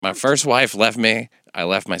My first wife left me. I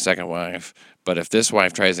left my second wife. But if this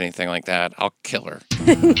wife tries anything like that, I'll kill her.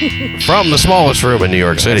 From the smallest room in New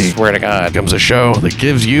York City, I swear to God, comes a show that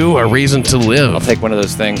gives you a reason to live. I'll take one of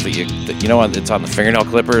those things that you know it's on the fingernail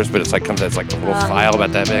clippers, but it's like a little file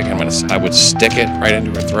about that big. I would stick it right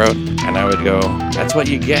into her throat, and I would go, "That's what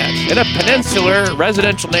you get." In a peninsular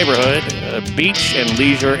residential neighborhood, a beach and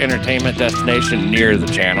leisure entertainment destination near the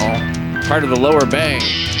channel, part of the Lower Bay,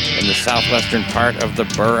 in the southwestern part of the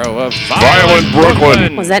borough of Violent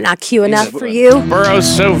Brooklyn. Was that not cute enough for you? Borough's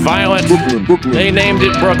so violent, they named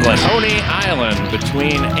it Brooklyn. Coney Island,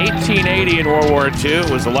 between 1880 and World War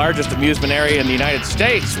II, was the largest amusement area in the United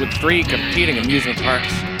States, with 3 competing amusement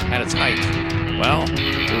parks at its height. Well,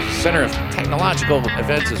 it was the center of technological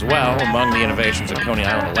events as well. Among the innovations at Coney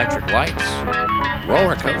Island, electric lights,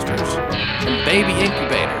 roller coasters, and baby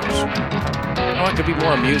incubators. What could be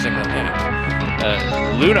more amusing than that?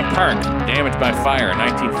 Luna Park, damaged by fire in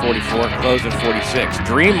 1944, closed in 46.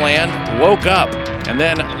 Dreamland woke up. And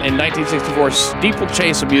then in 1964,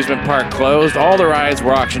 Steeplechase Amusement Park closed. All the rides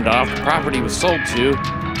were auctioned off. The property was sold to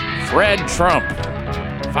Fred Trump,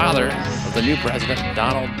 father of the new president,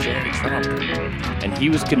 Donald J. Trump. And he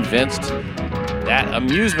was convinced that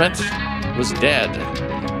amusement was dead.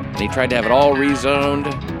 And he tried to have it all rezoned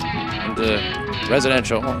into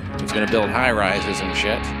residential. He was going to build high-rises and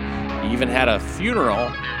shit. He even had a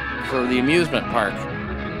funeral for the amusement park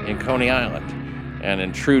in Coney Island. And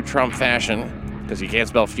in true Trump fashion, because you can't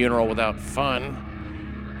spell funeral without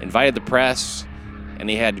fun, invited the press, and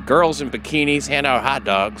he had girls in bikinis hand out hot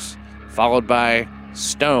dogs, followed by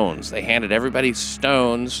stones. They handed everybody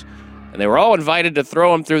stones, and they were all invited to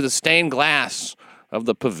throw them through the stained glass of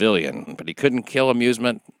the pavilion. But he couldn't kill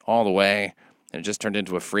amusement all the way, and it just turned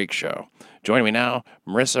into a freak show. Joining me now,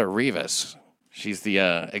 Marissa Rives. She's the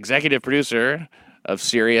executive producer of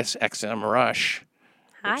Sirius XM Rush,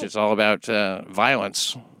 which is all about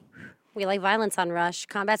violence. We like violence on Rush.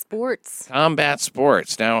 Combat sports. Combat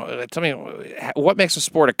sports. Now, tell me, what makes a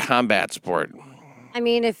sport a combat sport? I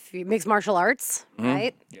mean, if mixed martial arts,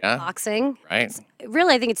 right? Yeah. Boxing. Right.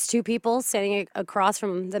 Really, I think it's 2 people standing across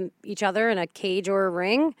from each other in a cage or a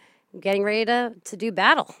ring, getting ready to do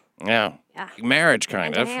battle. Yeah. Marriage,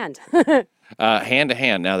 kind of. Hand to hand. Hand to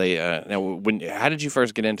hand. Now, how did you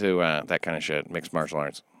first get into that kind of shit, mixed martial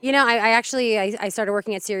arts? You know, I started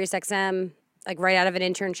working at Sirius XM like right out of an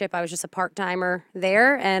internship. I was just a part-timer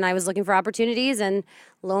there, and I was looking for opportunities, and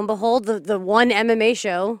lo and behold, the one MMA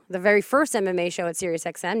show, the very first MMA show at Sirius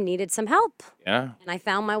XM, needed some help. Yeah. And I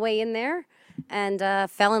found my way in there and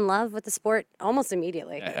fell in love with the sport almost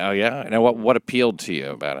immediately. Oh, yeah? Now, what appealed to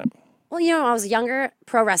you about it? Well, you know, when I was younger,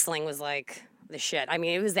 pro wrestling was like the shit. I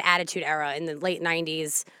mean, it was the Attitude Era in the late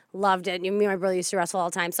 90s. Loved it. Me and my brother used to wrestle all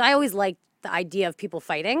the time. So I always liked the idea of people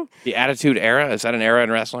fighting. The Attitude Era? Is that an era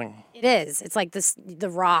in wrestling? It is. It's like The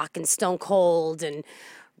Rock and Stone Cold, and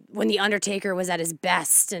when The Undertaker was at his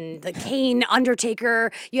best, and the Kane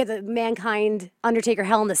Undertaker. You had the Mankind Undertaker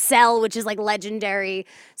Hell in the Cell, which is like legendary.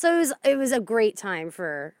 So it was a great time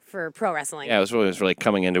for pro wrestling. Yeah, it was really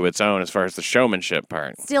coming into its own as far as the showmanship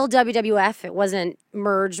part. Still WWF. It wasn't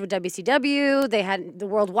merged with WCW. They had the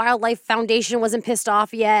World Wildlife Foundation wasn't pissed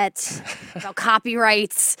off yet about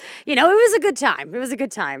copyrights. You know, it was a good time. It was a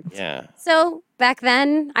good time. Yeah. So back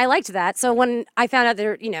then, I liked that. So when I found out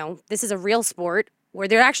this is a real sport where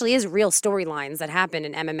there actually is real storylines that happen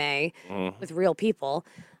in MMA with real people,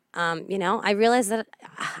 I realized that,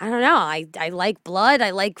 I don't know, I like blood.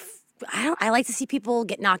 I like to see people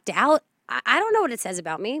get knocked out. I don't know what it says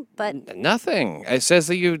about me, but Nothing. It says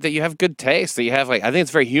that you have good taste, that you have, like, I think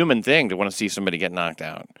it's a very human thing to want to see somebody get knocked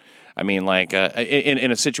out. I mean, like, in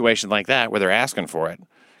a situation like that where they're asking for it.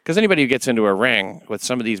 Because anybody who gets into a ring with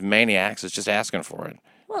some of these maniacs is just asking for it.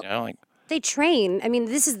 Well, they train. I mean,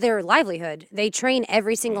 this is their livelihood. They train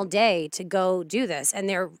every single day to go do this, and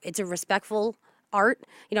it's a respectful art.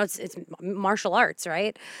 You know, it's martial arts,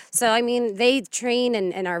 right? So, I mean, they train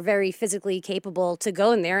and are very physically capable to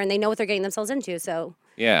go in there, and they know what they're getting themselves into, so.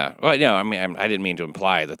 Yeah. Well, no, I mean, I didn't mean to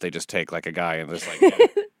imply that they just take, like, a guy and just,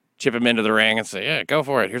 like, chip him into the ring and say, yeah, go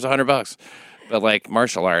for it. Here's $100. But, like,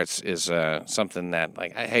 martial arts is something that,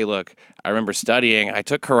 like, hey, look, I remember studying. I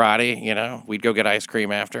took karate, we'd go get ice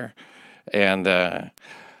cream after. And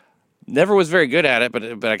never was very good at it,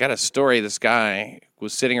 but I got a story. This guy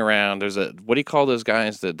was sitting around. There's what do you call those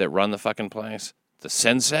guys that run the fucking place? The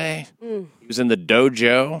sensei? He was in the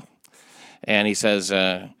dojo, and he says,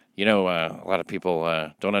 a lot of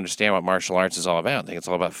people don't understand what martial arts is all about. Think it's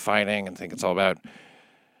all about fighting and think it's all about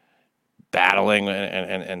battling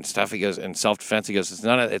and stuff. He goes, and self-defense. He goes,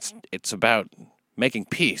 it's about making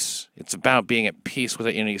peace. It's about being at peace with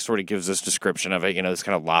it. He sort of gives this description of it, this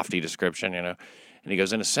kind of lofty description, And he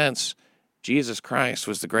goes, in a sense, Jesus Christ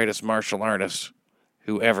was the greatest martial artist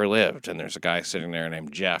who ever lived. And there's a guy sitting there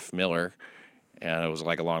named Jeff Miller. And it was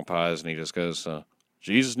like a long pause, and he just goes,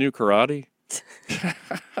 Jesus knew karate?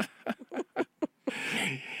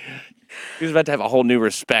 He was about to have a whole new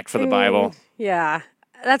respect for the Bible. Yeah,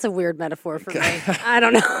 that's a weird metaphor for me. I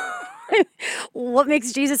don't know. What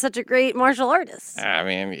makes Jesus such a great martial artist? I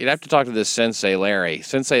mean, you'd have to talk to this Sensei Larry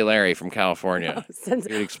from California. He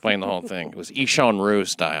would explain the whole thing. It was Ishan Ryu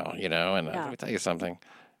style, And let me tell you something.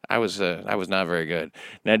 I was not very good.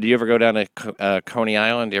 Now, do you ever go down to Coney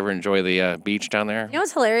Island? Do you ever enjoy the beach down there? You know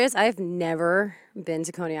what's hilarious? I've never been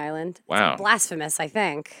to Coney Island. Wow. It's blasphemous, I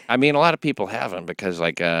think. I mean, a lot of people haven't because,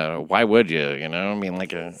 why would you?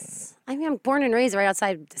 I mean, I'm born and raised right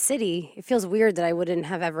outside the city. It feels weird that I wouldn't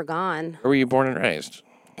have ever gone. Where were you born and raised?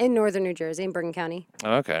 In northern New Jersey, in Bergen County.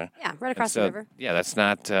 Oh, okay. Yeah, right across the river. Yeah, that's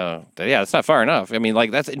not. That's not far enough. I mean,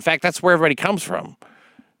 that's where everybody comes from.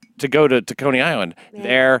 To go to Coney Island,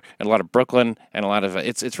 there, and a lot of Brooklyn, and a lot of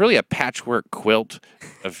it's really a patchwork quilt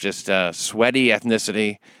of just sweaty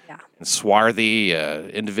ethnicity, and swarthy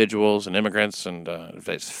individuals and immigrants, and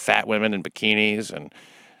fat women in bikinis, and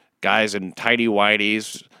guys in tighty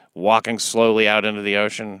whities walking slowly out into the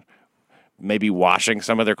ocean, maybe washing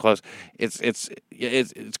some of their clothes. It's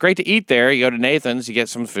great to eat there. You go to Nathan's, you get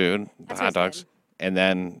some food, hot dogs. And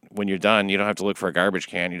then when you're done, you don't have to look for a garbage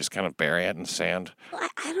can. You just kind of bury it in sand. Well,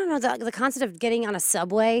 I don't know. The concept of getting on a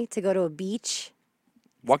subway to go to a beach.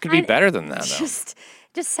 What could be better than that, though?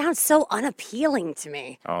 Just sounds so unappealing to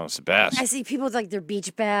me. Oh, it's the best. I see people with their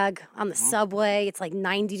beach bag on the subway. It's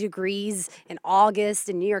 90 degrees in August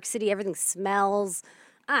in New York City. Everything smells.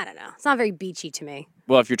 I don't know. It's not very beachy to me.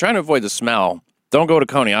 Well, if you're trying to avoid the smell, don't go to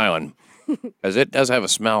Coney Island because it does have a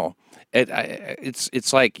smell.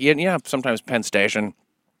 It's like, sometimes Penn Station,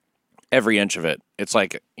 every inch of it. It's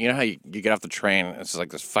like, how you get off the train, it's like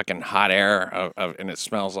this fucking hot air, and it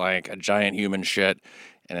smells like a giant human shit,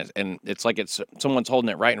 and it's like someone's holding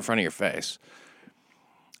it right in front of your face.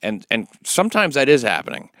 And sometimes that is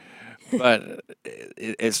happening, but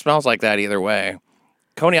it smells like that either way.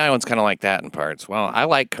 Coney Island's kind of like that in parts. Well, I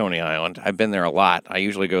like Coney Island. I've been there a lot. I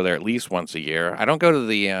usually go there at least once a year. I don't go to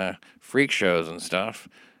the freak shows and stuff.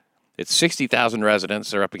 It's 60,000 residents.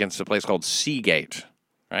 They're up against a place called Seagate,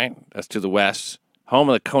 right? That's to the west. Home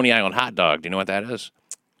of the Coney Island hot dog. Do you know what that is?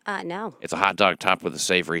 No. It's a hot dog topped with a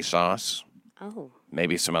savory sauce. Oh.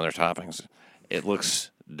 Maybe some other toppings. It looks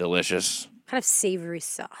delicious. What kind of savory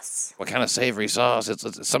sauce? What kind of savory sauce?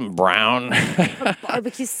 It's something brown.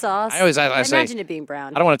 Barbecue sauce? I say, imagine it being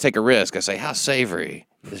brown. I don't want to take a risk. I say, how savory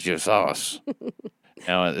is your sauce?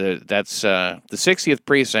 Now, that's the 60th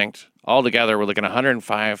precinct. Altogether, we're looking at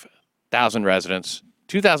 105,000 residents,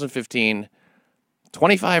 2015,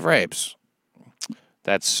 25 rapes.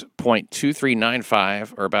 That's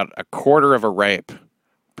 0.2395, or about a quarter of a rape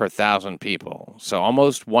per 1,000 people. So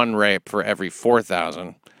almost one rape for every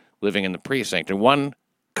 4,000 living in the precinct. And one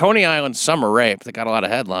Coney Island summer rape that got a lot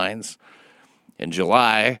of headlines in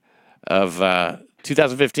July of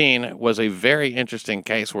 2015 was a very interesting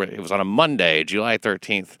case where it was on a Monday, July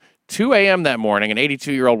 13th, 2 a.m. that morning. An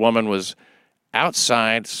 82-year-old woman was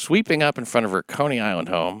outside sweeping up in front of her Coney Island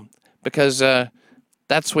home because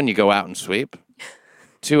that's when you go out and sweep,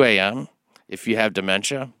 2 a.m. if you have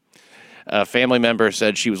dementia. A family member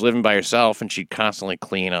said she was living by herself and she'd constantly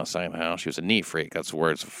clean outside the house. She was a neat freak. That's the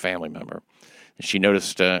words of a family member. And she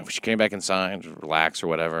noticed she came back inside, relax or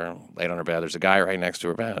whatever, laid on her bed. There's a guy right next to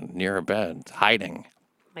her bed, near her bed, hiding.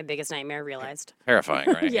 My biggest nightmare realized. Terrifying,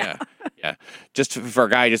 right? Yeah. Yeah. Just for a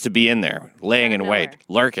guy just to be in there, laying in wait,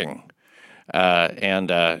 lurking. And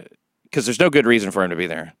because there's no good reason for him to be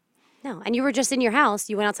there. No, and you were just in your house.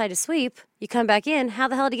 You went outside to sweep. You come back in. How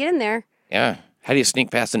the hell did you get in there? Yeah. How do you sneak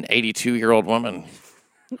past an 82-year-old woman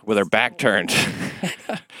with her back turned?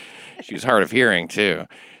 She was hard of hearing, too.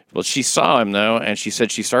 Well, she saw him, though, and she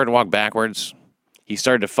said she started to walk backwards. He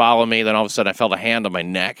started to follow me. Then all of a sudden, I felt a hand on my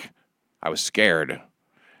neck. I was scared.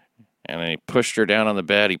 And then he pushed her down on the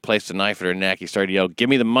bed. He placed a knife at her neck. He started to yell, "Give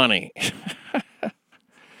me the money." If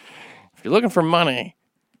you're looking for money,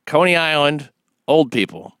 Coney Island, old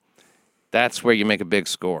people, that's where you make a big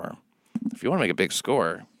score. If you want to make a big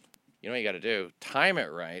score, you know what you got to do? Time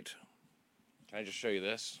it right. Can I just show you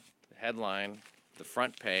this? The headline, the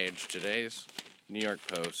front page, today's New York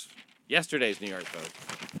Post, yesterday's New York Post.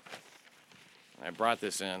 I brought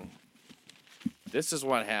this in. This is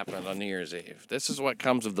what happened on New Year's Eve. This is what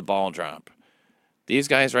comes of the ball drop. These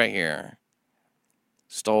guys right here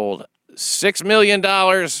stole $6 million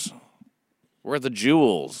worth of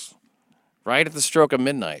jewels right at the stroke of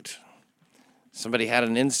midnight. Somebody had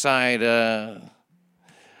an inside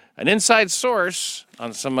source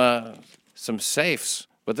on some safes.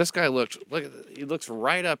 But this guy he looks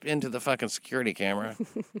right up into the fucking security camera,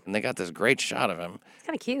 and they got this great shot of him. It's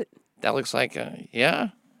kind of cute. That looks like, yeah.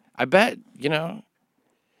 I bet,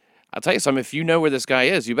 I'll tell you something. If you know where this guy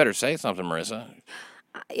is, you better say something, Marissa.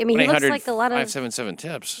 I mean, he looks like a lot of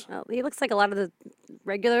 577-TIPS. Well, he looks like a lot of the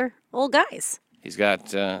regular old guys. He's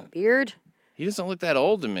got beard. He doesn't look that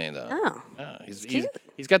old to me, though. Oh, No, cute.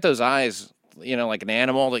 He's got those eyes, like an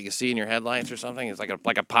animal that you see in your headlights or something. It's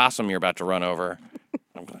like a possum you're about to run over.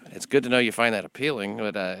 It's good to know you find that appealing,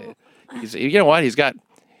 but you know what? He's got,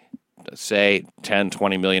 say, $10,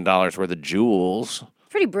 $20 million worth of jewels.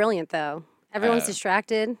 Pretty brilliant, though. Everyone's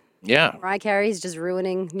distracted. Yeah. Mariah Carey's just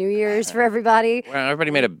ruining New Year's for everybody. Well,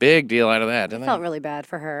 everybody made a big deal out of that, didn't I they? felt really bad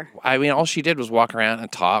for her. I mean, all she did was walk around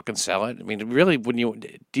and talk and sell it. I mean, really,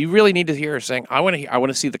 do you really need to hear her saying, I want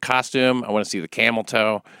to see the costume, I want to see the camel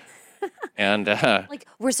toe, and Like,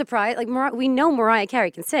 we're surprised. Like, we know Mariah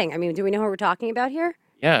Carey can sing. I mean, do we know who we're talking about here?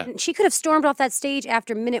 yeah, And she could have stormed off that stage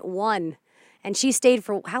after minute 1, and she stayed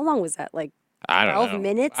for, how long was that? Like, I don't 12 know.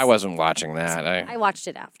 minutes? I wasn't watching that. I watched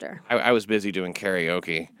it after. I was busy doing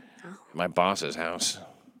karaoke at my boss's house,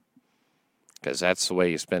 because that's the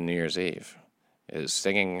way you spend New Year's Eve, is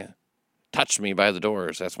singing "Touch Me" by the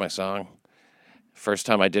Doors. That's my song. First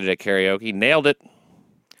time I did it at karaoke, nailed it.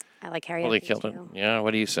 I like karaoke, Really killed it. too. Yeah,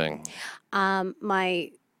 what do you sing? I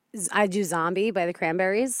do Zombie by the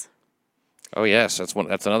Cranberries. Oh yes, that's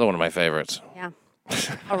another one of my favorites. Yeah.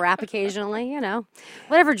 I'll rap occasionally,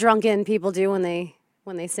 whatever drunken people do when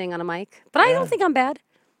they sing on a mic. But I don't think I'm bad.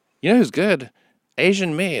 You know who's good?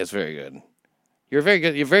 Asian Me is very good. You're very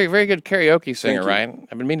good. You're very, very good karaoke singer, you. right?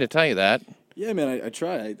 I've been meaning to tell you that. Yeah, man, I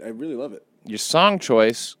try. I really love it. Your song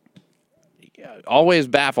choice always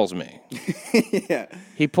baffles me. Yeah.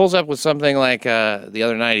 He pulls up with something like the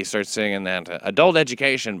other night he starts singing that Adult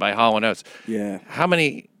Education by Hall & Oates. Yeah.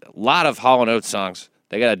 Lot of Hall & Oates songs.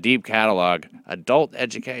 They got a deep catalog. Adult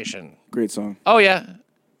Education. Great song. Oh, yeah.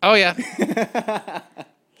 Oh, yeah.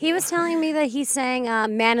 He was telling me that he sang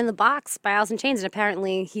Man in the Box by Alice in Chains, and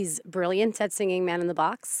apparently he's brilliant at singing Man in the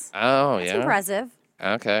Box. Oh, It's yeah. impressive.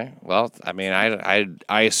 Okay. Well, I mean,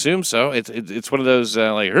 I assume so. It's one of those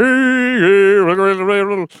like No,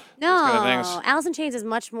 kind of things. Alice in Chains is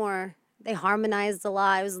much more, they harmonized a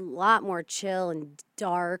lot. It was a lot more chill and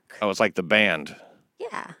dark. Oh, it's like the band.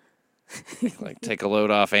 Yeah. Like Take a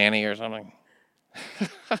Load Off Annie or something.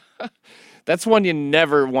 That's one you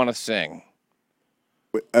never want to sing.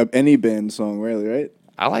 Any band song, really, right?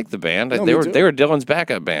 I like the band. No, they me were too. they were Dylan's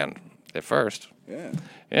backup band at first. Yeah,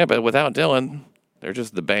 Yeah, but without Dylan, they're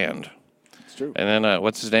just the band. it's true. And then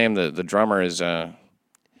what's his name? The drummer is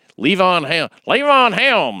Levon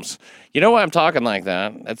Helms. You know why I'm talking like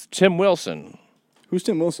that? That's Tim Wilson. Who's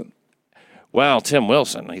Tim Wilson? Well, Tim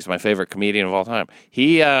Wilson, he's my favorite comedian of all time.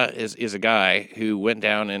 He is a guy who went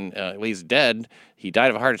down and he's dead. He died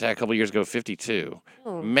of a heart attack a couple years ago, 52.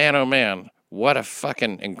 Man, oh man, what a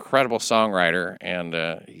fucking incredible songwriter. And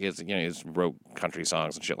he's wrote country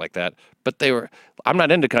songs and shit like that. But I'm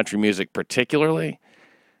not into country music particularly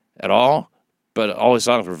at all, but all his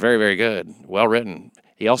songs were very, very good, well written.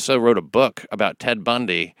 He also wrote a book about Ted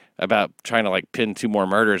Bundy, about trying to pin 2 more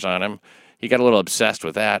murders on him. He got a little obsessed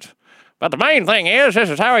with that. But the main thing is,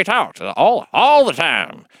 this is how he talks all the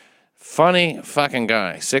time. Funny fucking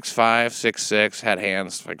guy. 6'5", 6'6", had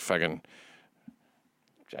hands like fucking.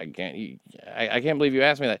 I can't believe you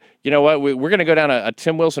asked me that. You know what? We're gonna go down a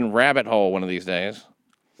Tim Wilson rabbit hole one of these days.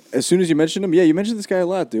 As soon as you mentioned him, yeah, you mentioned this guy a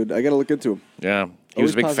lot, dude. I got to look into him. Yeah, he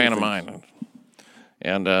was a big Always fan of positive mine.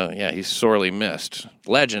 And yeah, he's sorely missed.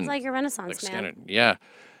 Legend. It's like a Renaissance man. Standard. Yeah.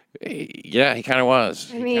 Yeah, he kind of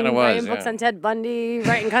was. I He mean, kind of writing was. books Yeah. on Ted Bundy,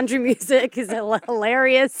 writing country music is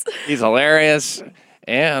hilarious. He's hilarious.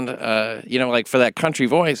 And, for that country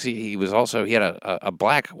voice, he had a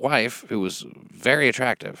black wife who was very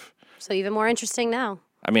attractive. So even more interesting now.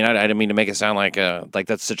 I mean, I didn't mean to make it sound like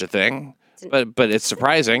that's such a thing, but it's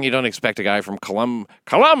surprising. You don't expect a guy from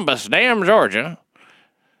Columbus, damn Georgia,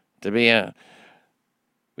 to be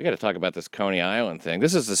We got to talk about this Coney Island thing.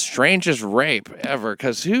 This is the strangest rape ever.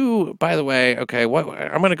 Because who, by the way, okay,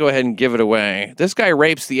 I'm going to go ahead and give it away. This guy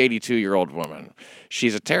rapes the 82-year-old woman.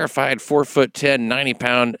 She's a terrified 4'10",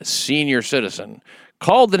 90-pound senior citizen.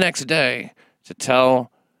 Called the next day to tell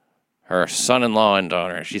her son-in-law and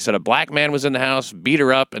daughter. She said a black man was in the house, beat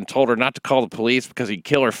her up, and told her not to call the police because he'd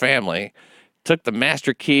kill her family. Took the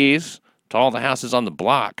master keys to all the houses on the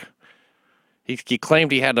block. He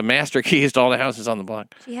claimed he had the master keys to all the houses on the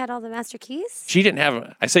block. She had all the master keys? She didn't have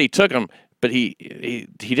them. I say he took them, but he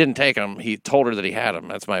didn't take them. He told her that he had them.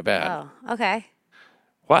 That's my bad. Oh, okay.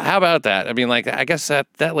 Well, how about that? I mean, like, I guess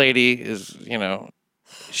that lady is,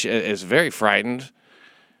 she is very frightened.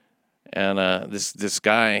 And this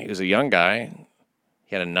guy is a young guy.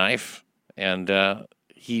 He had a knife, and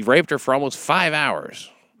he raped her for almost 5 hours.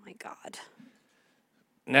 Oh my God.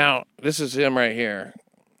 Now, this is him right here.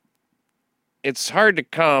 It's hard to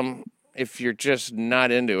come if you're just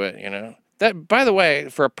not into it, That, by the way,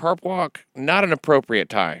 for a perp walk, not an appropriate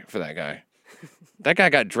tie for that guy. That guy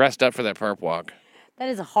got dressed up for that perp walk. That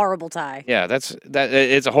is a horrible tie. Yeah,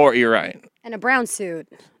 it's a horror. You're right. And a brown suit.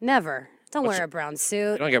 Never. Don't wear a brown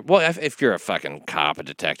suit. You don't get, well, if you're a fucking cop, a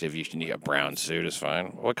detective, you should need a brown suit is fine.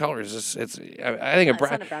 What color is this? I think a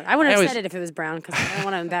brown. It's not a brown. I wouldn't have said it if it was brown because I don't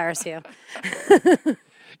want to embarrass you.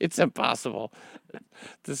 It's impossible.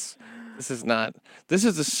 This is not. This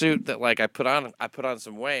is the suit that like I put on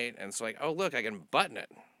some weight, and it's like, oh look, I can button it,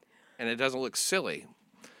 and it doesn't look silly.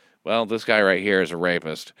 Well, this guy right here is a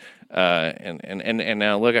rapist, and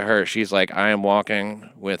now look at her. She's like, I am walking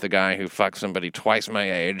with a guy who fucked somebody twice my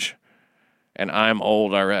age. And I'm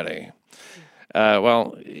old already.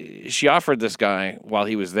 Well, she offered this guy, while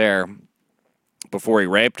he was there, before he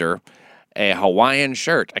raped her, a Hawaiian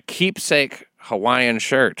shirt, a keepsake Hawaiian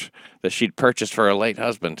shirt that she'd purchased for her late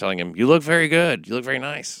husband, telling him, you look very good. You look very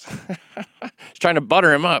nice. She's trying to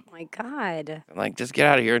butter him up. Oh my God. Like, just get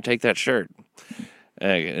out of here and take that shirt.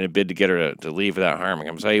 In a bid to get her to leave without harming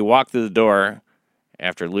him. So he walked through the door.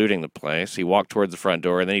 After looting the place, he walked towards the front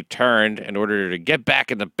door, and then he turned and ordered her to get back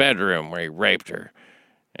in the bedroom where he raped her.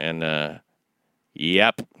 And,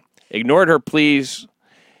 ignored her pleas.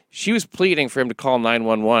 She was pleading for him to call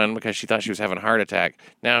 911 because she thought she was having a heart attack.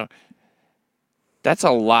 Now, that's a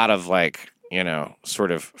lot of, sort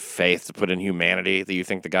of faith to put in humanity, that you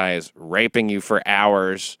think the guy is raping you for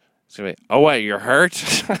hours. So, oh, what, you're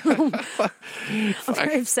hurt? I'm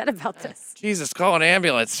very upset about this. Jesus, call an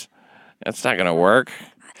ambulance. That's not going to work.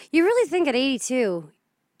 You really think at 82,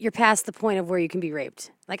 you're past the point of where you can be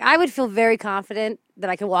raped? Like, I would feel very confident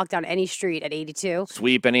that I could walk down any street at 82.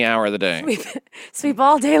 Sweep any hour of the day. Sweep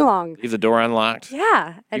all day long. Leave the door unlocked.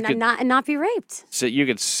 Yeah, and not be raped. So you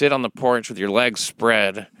could sit on the porch with your legs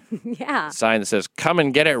spread. Yeah. Sign that says, come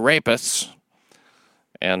and get it, rapists.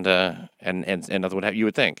 And that's what you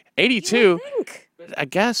would think. 82, You would think. I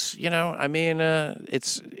guess,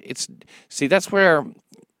 it's see, that's where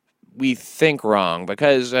we think wrong,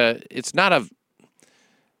 because it's not a,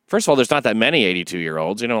 first of all, there's not that many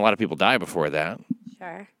 82-year-olds. A lot of people die before that.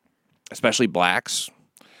 Sure. Especially blacks.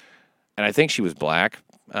 And I think she was black,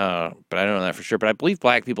 but I don't know that for sure. But I believe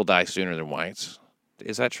black people die sooner than whites.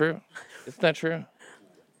 Is that true? Isn't that true?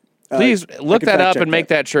 Please look that up and make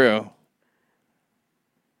that true.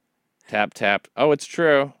 Tap, tap. Oh, it's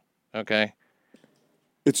true. Okay.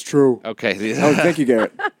 It's true. Okay. Oh, thank you,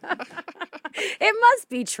 Garrett. It must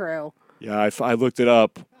be true. Yeah, I looked it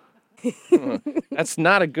up. That's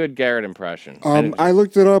not a good Garrett impression. I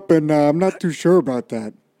looked it up, and I'm not too sure about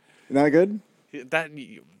that. Not good? That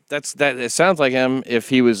it sounds like him if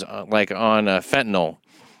he was on fentanyl.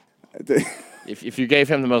 If you gave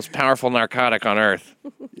him the most powerful narcotic on earth.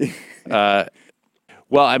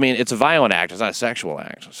 Well, I mean, it's a violent act. It's not a sexual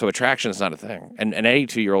act. So attraction is not a thing. And an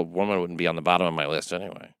 82-year-old woman wouldn't be on the bottom of my list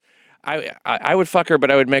anyway. I would fuck her,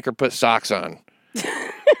 but I would make her put socks on.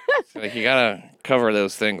 You gotta cover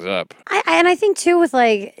those things up. And I think too, with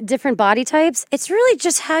different body types, it's really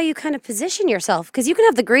just how you kind of position yourself. Because you can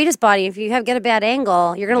have the greatest body, if you get a bad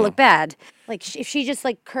angle, you're gonna look bad. Like if she just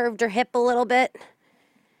curved her hip a little bit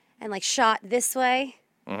and shot this way.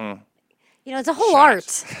 Mm-hmm. It's a whole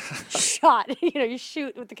art. Shot. You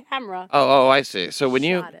shoot with the camera. Oh, I see. So when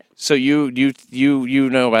you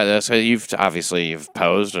know about this, you've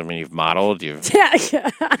posed. I mean, you've modeled. Yeah.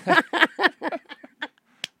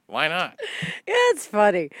 Why not? Yeah, it's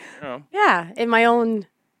funny. Oh. Yeah, in my own,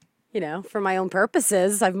 for my own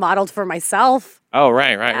purposes, I've modeled for myself. Oh,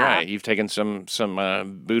 right. You've taken some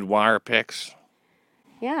boudoir pics.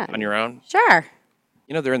 Yeah. On your own. Sure.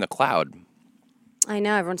 They're in the cloud. I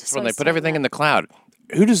know, everyone's just when they put everything in the cloud.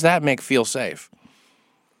 Who does that make feel safe?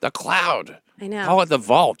 The cloud. I know. Call it the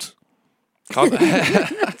vault.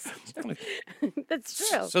 That's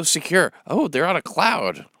true. So secure. Oh, they're on a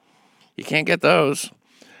cloud. You can't get those.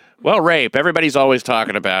 Well, rape. Everybody's always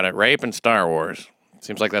talking about it. Rape and Star Wars.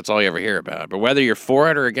 Seems like that's all you ever hear about. But whether you're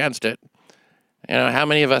for it or against it, how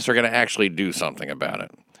many of us are going to actually do something about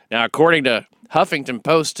it? Now, according to Huffington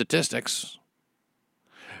Post statistics,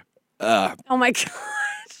 oh my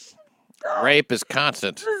gosh. Rape is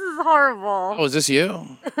constant. This is horrible. Oh, is this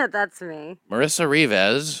you? That's me. Marissa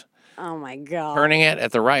Rives Oh my God. Turning it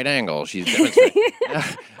at the right angle. She's demonstrating.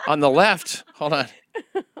 On the left, hold on.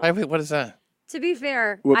 Wait, what is that? To be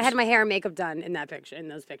fair, Whoops. I had my hair and makeup done in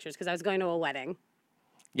those pictures, because I was going to a wedding.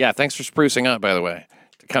 Yeah, thanks for sprucing up, by the way,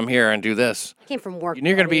 to come here and do this. I came from work. You knew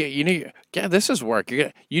you're going to buddy. be, yeah, this is work.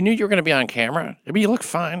 You knew you were going to be on camera. I mean, you look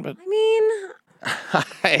fine, but I mean,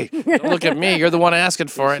 hey, don't look at me. You're the one asking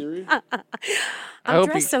for it. I'm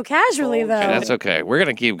dressed so casually, though. Okay, that's okay. We're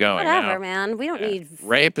going to keep going Whatever, now. man. We don't need.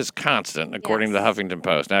 Rape is constant, according to the Yes. Huffington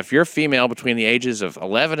Post. Now, if you're female between the ages of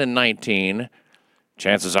 11 and 19,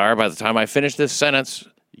 chances are by the time I finish this sentence,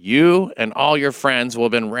 you and all your friends will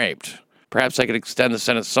have been raped. Perhaps I could extend the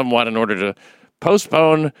sentence somewhat in order to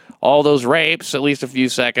postpone all those rapes at least a few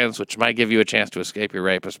seconds, which might give you a chance to escape your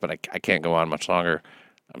rapist, but I can't go on much longer.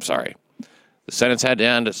 I'm sorry. The sentence had to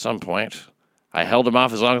end at some point. I held him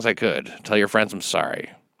off as long as I could. Tell your friends I'm sorry.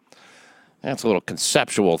 That's a little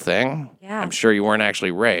conceptual thing. Yeah. I'm sure you weren't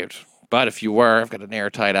actually raped. But if you were, I've got an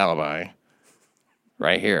airtight alibi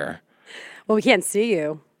right here. Well, we can't see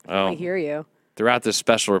you. Oh. I hear you. Throughout this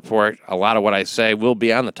special report, a lot of what I say will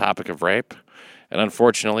be on the topic of rape. And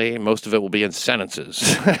unfortunately, most of it will be in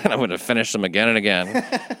sentences. And I'm going to finish them again and again.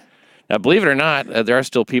 Now, believe it or not, there are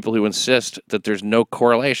still people who insist that there's no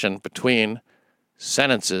correlation between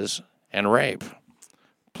sentences and rape.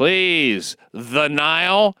 Please, the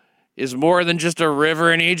Nile is more than just a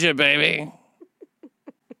river in Egypt, baby.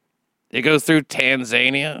 It goes through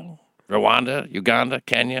Tanzania, Rwanda, Uganda,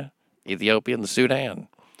 Kenya, Ethiopia, and the Sudan.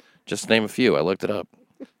 Just to name a few. I looked it up.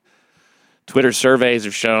 Twitter surveys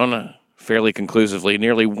have shown fairly conclusively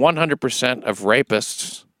nearly 100% of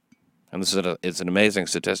rapists, and this is it's an amazing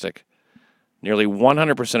statistic, nearly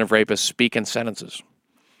 100% of rapists speak in sentences.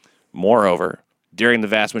 Moreover, during the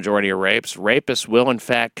vast majority of rapes, rapists will in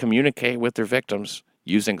fact communicate with their victims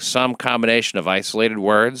using some combination of isolated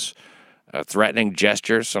words, threatening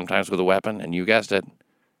gestures, sometimes with a weapon, and you guessed it,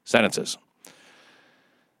 sentences.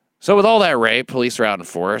 So with all that rape, police are out in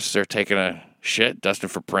force. They're taking a shit, dusting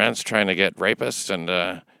for prints, trying to get rapists. And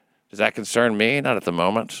does that concern me? Not at the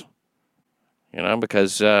moment. You know,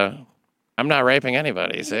 because I'm not raping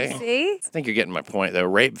anybody, see? See? I think you're getting my point, though.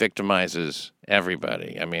 Rape victimizes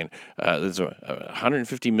everybody. I mean, there's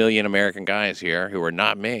 150 million American guys here who are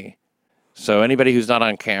not me. So anybody who's not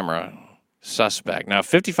on camera, suspect. Now,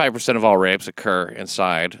 55% of all rapes occur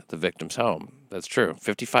inside the victim's home. That's true,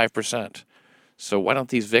 55%. So why don't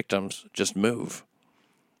these victims just move?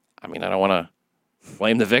 I mean, I don't want to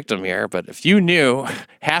blame the victim here, but if you knew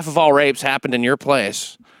half of all rapes happened in your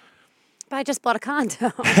place, But I just bought a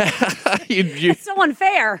condo. you'd It's so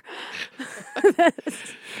unfair.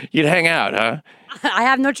 hang out, huh? I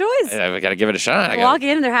have no choice. I got to give it a shot. I walk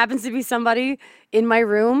in and there happens to be somebody in my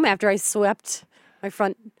room after I swept my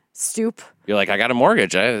front stoop. You're like, I got a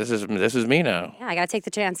mortgage. This is me now. Yeah, I got to take the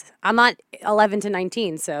chance. I'm not 11 to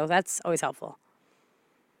 19, so that's always helpful.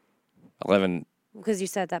 11. Because you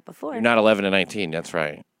said that before. You're not 11 to 19. That's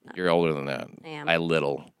right. You're older than that. I am. By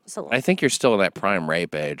little. Just a little. I think you're still in that prime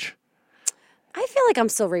rape age. I feel like I'm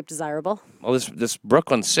still rape desirable. Well, this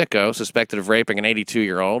Brooklyn sicko suspected of raping an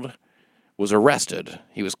 82-year-old was arrested.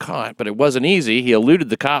 He was caught, but it wasn't easy. He eluded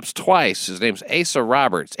the cops twice. His name's Asa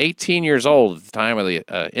Roberts, 18 years old at the time of the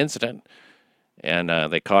incident. And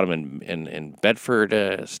they caught him in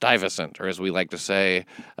Bedford Stuyvesant, or as we like to say,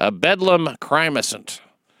 Bedlam Crimescent.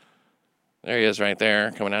 There he is right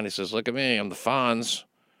there, coming out. He says, look at me, I'm the Fonz.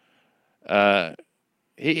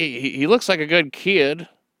 He looks like a good kid.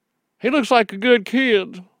 He looks like a good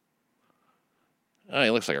kid. Oh, he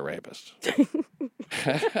looks like a rapist.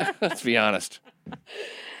 Let's be honest.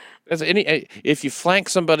 If you flank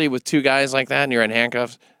somebody with two guys like that and you're in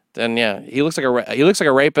handcuffs, then yeah, he looks like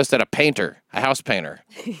a rapist and a painter, a house painter.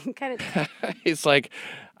 Kind of. He's like,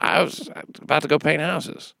 I was about to go paint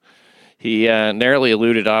houses. He narrowly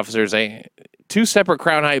eluded officers. Two separate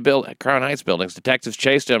Crown Heights buildings. Detectives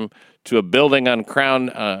chased him to a building on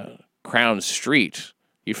Crown Street.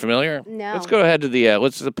 You familiar? No. Let's go ahead to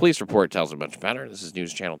the police report tells it much better. This is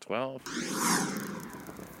News Channel 12.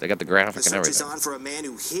 They got the graphic and The search is everything. on for a man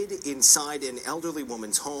who hid inside an elderly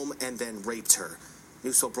woman's home and then raped her.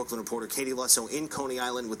 News 12 Brooklyn reporter Katie Lusso in Coney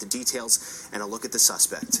Island with the details and a look at the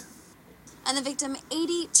suspect. And the victim,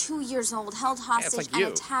 82 years old, held hostage like and you.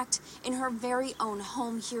 attacked in her very own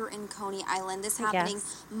home here in Coney Island. This I happening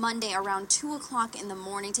guess. Monday around 2 o'clock in the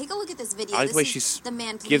morning. Take a look at this video. I like This the way is she the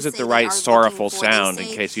man police gives it say the they right are sorrowful looking for. They sound in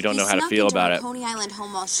say case you don't he know how to snuck feel into about her it. Coney Island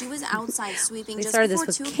home while she was outside sweeping They just started before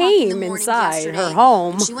this 2 with o'clock in the came morning inside her yesterday.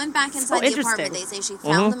 home. When she went back inside the apartment, they say she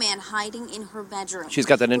found the man hiding in her bedroom. She's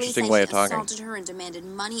got that Police interesting say way he of talking. assaulted her and demanded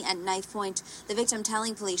money at knife point. The victim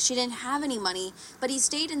telling police she didn't have any money, but he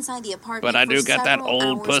stayed inside the apartment. but I do got that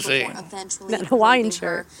old pussy. That Hawaiian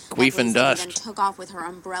shirt. Queefing dust. Then took off with her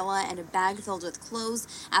umbrella and a bag filled with clothes.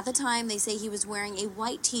 At the time, they say he was wearing a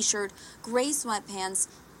white t-shirt, gray sweatpants,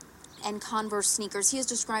 and Converse sneakers. He is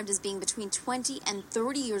described as being between 20 and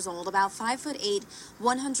 30 years old, about 5'8",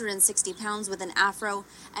 160 pounds, with an afro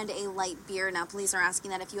and a light beard. Now, police are asking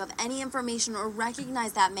that if you have any information or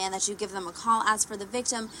recognize that man, that you give them a call. As for the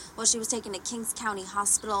victim, well, she was taken to Kings County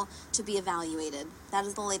Hospital to be evaluated. That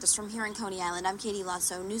is the latest from here in Coney Island. I'm Katie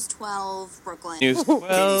Lasso, News 12, Brooklyn. News 12,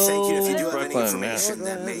 Katie, thank you. If you do have any Brooklyn. information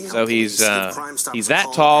that may help So police, give Crime Stoppers he's a that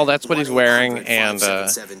call tall. at That's what he's wearing, and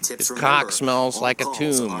 1-800-577-TIPS. his Remember, cock smells all like a calls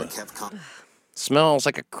tomb. are kept Smells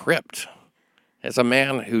like a crypt. It's a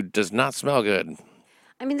man who does not smell good.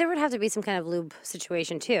 I mean, there would have to be some kind of lube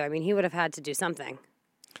situation, too. I mean, he would have had to do something.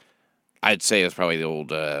 I'd say it's probably the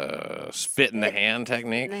old spit in the hand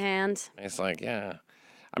technique. In the hand. It's like, yeah.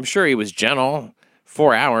 I'm sure he was gentle.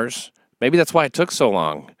 4 hours. Maybe that's why it took so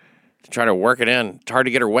long to try to work it in. It's hard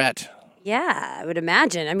to get her wet. Yeah, I would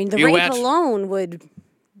imagine. I mean, the You rape wet? alone would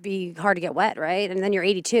be hard to get wet, right? And then you're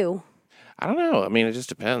 82. I don't know. I mean, it just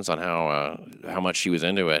depends on how much she was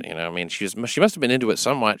into it. You know, I mean, she must have been into it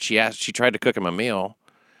somewhat. She tried to cook him a meal,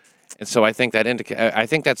 and so I think I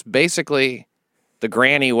think that's basically the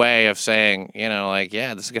granny way of saying, you know, like,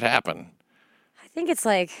 yeah, this could happen. I think it's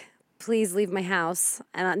like, please leave my house.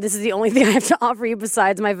 And this is the only thing I have to offer you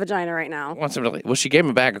besides my vagina right now. Well, she gave him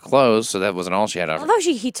a bag of clothes, so that wasn't all she had to offer. Although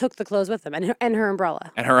he took the clothes with him and her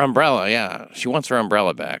umbrella. And her umbrella, yeah, she wants her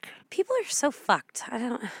umbrella back. People are so fucked. I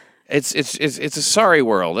don't. It's a sorry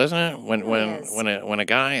world, isn't it? When a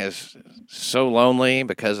guy is so lonely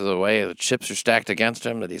because of the way the chips are stacked against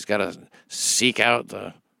him that he's got to seek out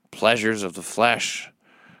the pleasures of the flesh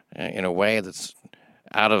in a way that's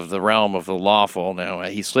out of the realm of the lawful. Now,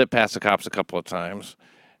 he slipped past the cops a couple of times.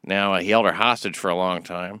 Now, he held her hostage for a long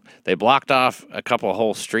time. They blocked off a couple of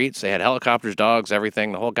whole streets. They had helicopters, dogs,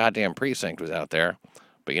 everything. The whole goddamn precinct was out there.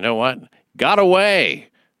 But you know what? Got away,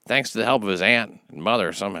 thanks to the help of his aunt and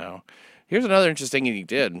mother somehow. Here's another interesting thing he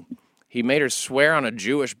did. He made her swear on a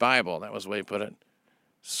Jewish Bible. That was the way he put it.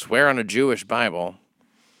 Swear on a Jewish Bible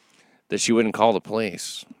that she wouldn't call the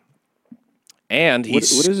police. And What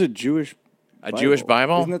is a Jewish A Jewish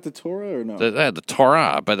Bible? Isn't that the Torah or no? The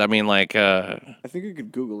Torah, but I mean, like... I think you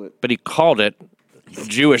could Google it. But he called it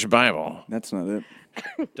Jewish Bible. That's not it.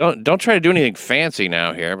 Don't try to do anything fancy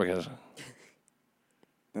now here, because...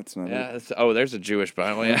 That's not Yeah, it. there's a Jewish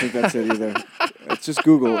Bible, I yeah. don't think that's it either. It's just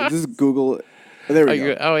Google. This is Google. There we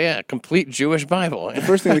go. Oh, yeah, complete Jewish Bible. The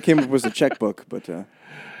first thing that came up was the checkbook, but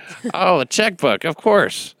Oh, the checkbook, of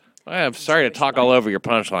course. I'm sorry to talk all over your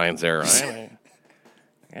punchlines there, Ryan.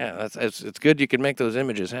 Yeah, it's good you can make those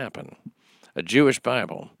images happen. A Jewish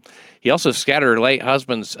Bible. He also scattered her late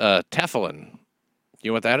husband's tefillin.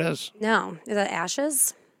 You know what that is? No. Is that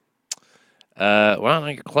ashes? Well, I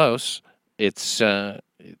think you're close. It's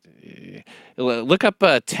look up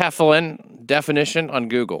tefillin definition on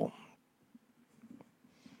Google.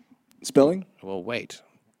 spelling? Well, wait.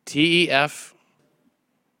 Tefillin.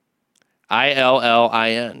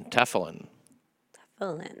 Tefillin.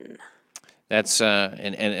 Tefillin. That's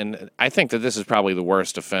and I think that this is probably the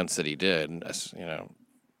worst offense that he did. You know,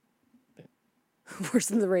 Worse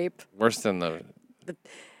than the rape. worse than the. Did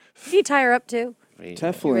he tie her up too?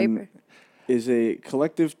 Tefillin Raper. is a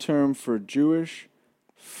collective term for Jewish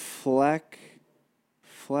flackeries.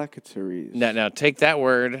 Now take that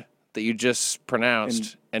word that you just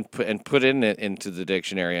pronounced and put it into the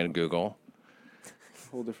dictionary on Google.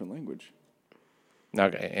 Whole different language.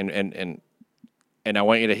 Okay, and I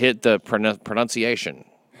want you to hit the pronunciation.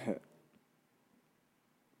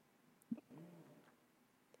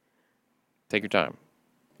 Take your time.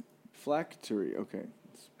 Phylactery. Okay.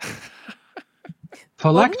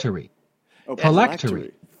 Phylactery. Oh,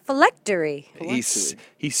 Phylactery. Phylactery.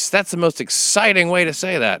 He's that's the most exciting way to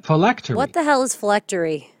say that. Phylactery. What the hell is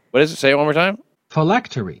phylactery? What is it? Say it one more time.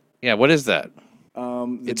 Phylactery. Yeah, what is that?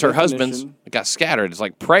 The It's her husband's. definition- It got scattered. It's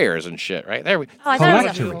like prayers and shit, right? There we Oh, I thought it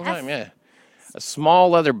was Phylactery. all the time, yeah. A small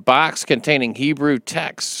leather box containing Hebrew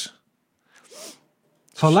texts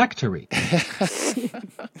Phylactery.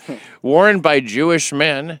 worn by Jewish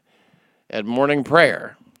men at morning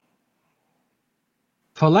prayer.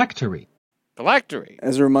 Phylactery. Phylactery.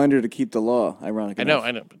 As a reminder to keep the law, ironic I know.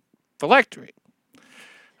 enough. Phylactery.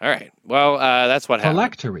 All right. Well, that's what happened.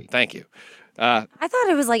 Phylactery. Thank you. I thought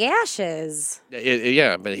it was like ashes.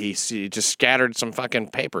 Yeah, but he just scattered some fucking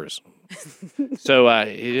papers. So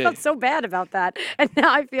I felt so bad about that. And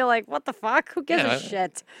now I feel like, what the fuck? Who gives Yeah. a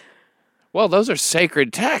shit? well, those are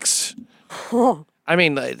sacred texts. I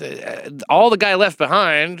mean, all the guy left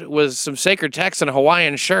behind was some sacred text and a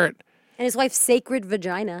Hawaiian shirt And his wife's sacred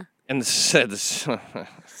vagina. And sacred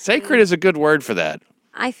is a good word for that.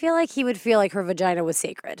 I feel like he would feel like her vagina was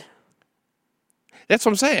sacred. That's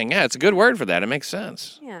what I'm saying. Yeah, it's a good word for that. It makes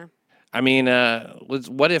sense. Yeah. I mean,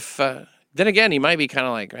 what if, then again, he might be kind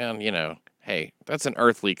of like, man, hey, that's an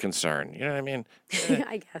earthly concern. You know what I mean?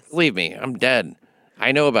 I guess. Believe me, I'm dead.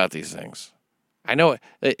 I know about these things. I know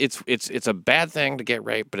it's a bad thing to get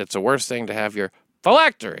raped, but it's a worse thing to have your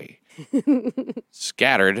phylactery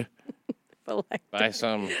scattered by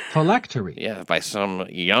some Phylactery. by some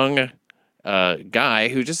young guy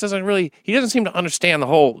who just he doesn't seem to understand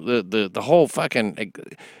the whole fucking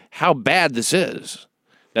how bad this is.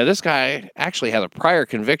 Now this guy actually has a prior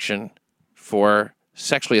conviction for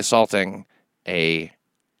sexually assaulting a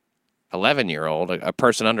 11-year-old, a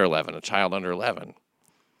person under 11, a child under 11,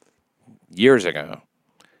 years ago.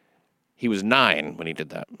 He was 9 when he did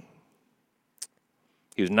that.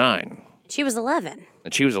 He was 9. She was 11.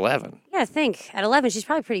 And she was 11. Yeah, think. At 11, she's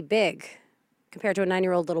probably pretty big compared to a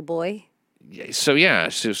 9-year-old little boy. So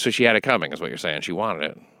she had it coming, is what you're saying. She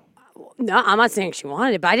wanted it. No, I'm not saying she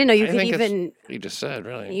wanted it, but I didn't know you I could think that's even. what you just said,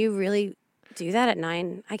 really. You really do that at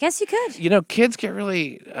 9? I guess you could. Kids get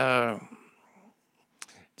really. I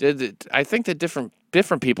think that different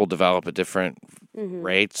people develop at different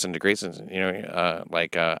rates and degrees. I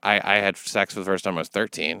had sex for the first time I was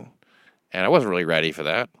 13, and I wasn't really ready for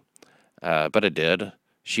that, but I did.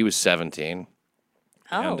 She was 17.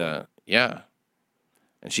 Oh. And yeah.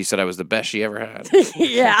 And she said I was the best she ever had.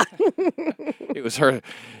 Yeah. It was her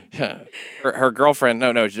girlfriend.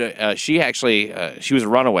 No. She actually she was a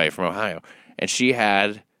runaway from Ohio, and she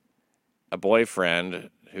had a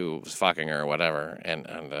boyfriend who was fucking her or whatever. And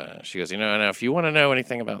she goes, now if you want to know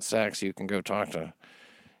anything about sex, you can go talk to.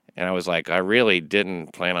 And I was like, I really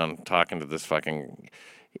didn't plan on talking to this fucking,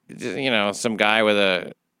 some guy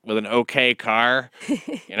with an okay car,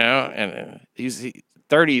 and he's.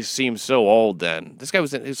 30s seems so old then. This guy he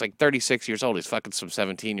was like 36 years old. He's fucking some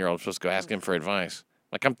 17-year-old supposed to go ask him for advice.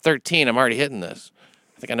 Like, I'm 13. I'm already hitting this.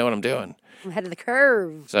 I think I know what I'm doing. I'm ahead of the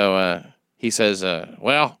curve. So he says,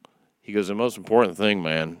 he goes, the most important thing,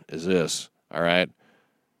 man, is this, all right?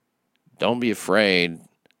 Don't be afraid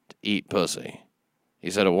to eat pussy.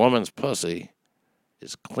 He said a woman's pussy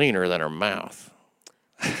is cleaner than her mouth.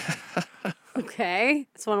 Okay.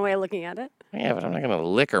 That's one way of looking at it. Yeah, but I'm not going to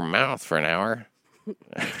lick her mouth for an hour.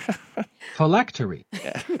 Phylactery.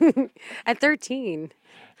 At 13.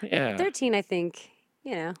 Yeah. 13, I think,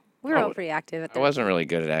 we were all pretty active at 13. I wasn't really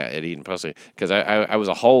good at eating pussy because I was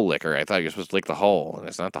a hole licker. I thought you were supposed to lick the hole, and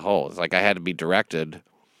it's not the hole. It's like I had to be directed.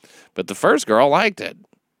 But the first girl liked it.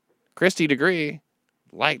 Christy Degree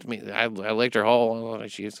liked me. I licked her hole.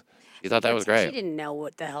 She thought that was great. She didn't know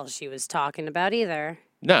what the hell she was talking about either.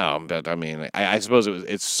 No, but I mean, I suppose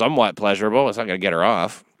it's somewhat pleasurable. It's not going to get her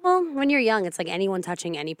off. Well, when you're young, it's like anyone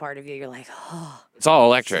touching any part of you, you're like, oh, it's all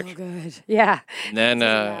electric. so good. Yeah. And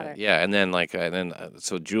then,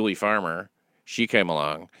 so Julie Farmer, she came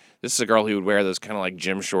along. This is a girl who would wear those kind of like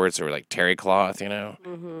gym shorts or like terry cloth,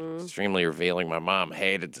 Mm-hmm. extremely revealing. My mom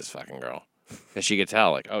hated this fucking girl because she could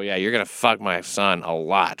tell, like, oh yeah, you're going to fuck my son a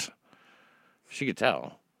lot. She could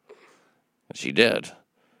tell. And she did.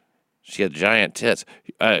 She had giant tits.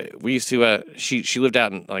 We used to, she lived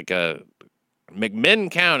out in like McMinn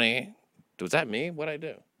County. Was that me? What'd I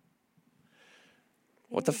do?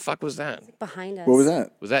 What the fuck was that? Behind us. What was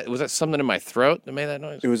that? Was that something in my throat that made that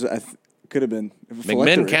noise? It was. Could have been.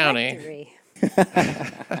 McMinn County.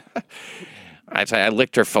 I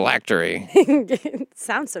licked her phylactery.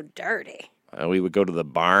 Sounds so dirty. We would go to the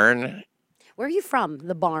barn. Where are you from?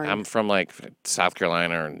 The barn. I'm from like South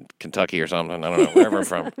Carolina or Kentucky or something. I don't know, wherever I'm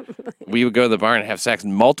from. We would go to the barn and have sex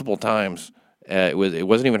multiple times. It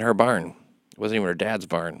wasn't even her barn. It wasn't even her dad's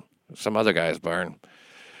barn. It was some other guy's barn.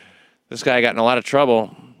 This guy got in a lot of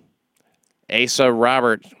trouble. Asa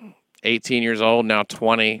Robert, 18 years old, now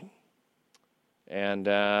 20. And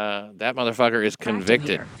that motherfucker is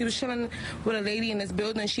convicted. He was chilling with a lady in this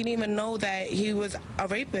building. She didn't even know that he was a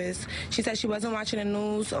rapist. She said she wasn't watching the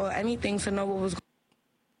news or anything to know what was going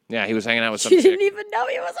on. Yeah, he was hanging out with some She chick. didn't even know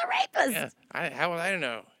he was a rapist. Yeah, how would I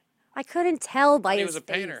know? I couldn't tell by He his was a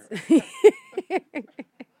face. painter.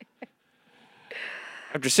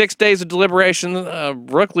 After 6 days of deliberation, a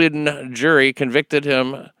Brooklyn jury convicted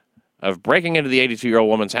him of breaking into the 82-year-old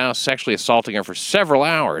woman's house, sexually assaulting her for several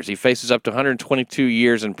hours. He faces up to 122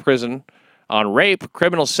 years in prison on rape,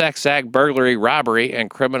 criminal sex act, burglary, robbery, and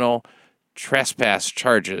criminal trespass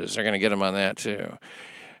charges. They're going to get him on that, too.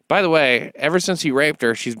 By the way, ever since he raped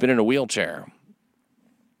her, she's been in a wheelchair.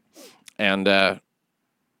 And I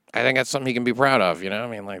think that's something he can be proud of, I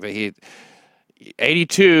mean, like,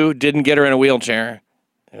 82 didn't get her in a wheelchair.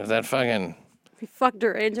 It was that fucking. He fucked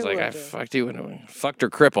her into It's like I it. fucked you into fucked her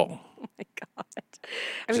cripple. Oh my god.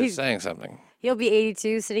 I Just mean, saying something. he'll be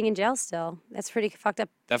 82, sitting in jail still. That's pretty fucked up.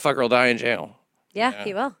 That fucker will die in jail Yeah,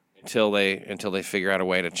 he will. until they figure out a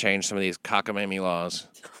way to change some of these cockamamie laws.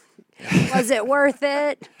 Was it worth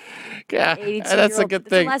it? Yeah, 82 that's a good The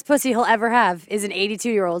thing. last pussy he'll ever have is an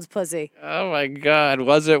 82-year-old's pussy. Oh my God,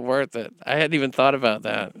 was it worth it? I hadn't even thought about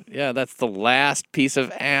that. Yeah, that's the last piece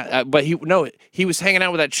of ass. But he was hanging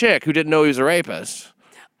out with that chick who didn't know he was a rapist.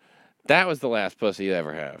 That was the last pussy he'd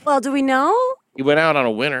ever have. Well, do we know? He went out on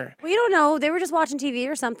a winner. We don't know. They were just watching TV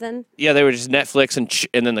or something. Yeah, they were just Netflix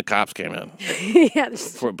and then the cops came in Yeah,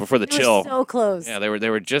 before the they were chill. so close. Yeah, they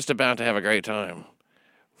were just about to have a great time.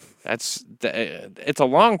 It's a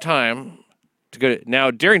long time to go to.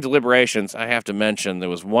 Now, during deliberations, I have to mention there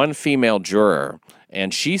was one female juror,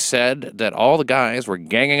 and she said that all the guys were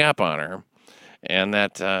ganging up on her, and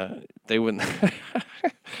that they wouldn't.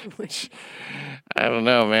 Which, I don't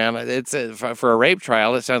know, man. It's for a rape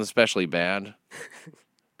trial. It sounds especially bad.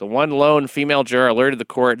 The one lone female juror alerted the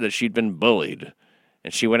court that she'd been bullied.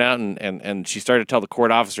 And she went out and she started to tell the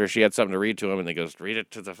court officer she had something to read to him, and they goes, read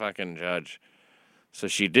it to the fucking judge. So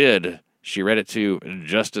she did. She read it to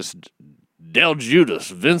Justice Del Judas,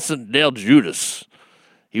 Vincent Del Judas.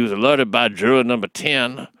 He was alerted by juror number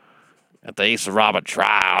 10 at the Asa Robert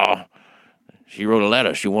trial. She wrote a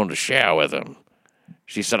letter she wanted to share with him.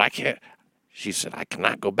 She said, I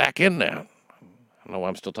cannot go back in there. I don't know why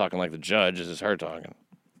I'm still talking like the judge. This is her talking.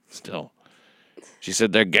 Still. She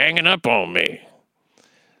said, they're ganging up on me.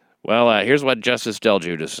 Well, here's what Justice Del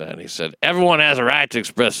Judas said. He said, everyone has a right to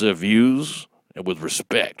express their views and with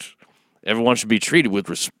respect. Everyone should be treated with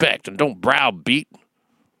respect and don't browbeat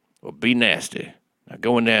or be nasty. Now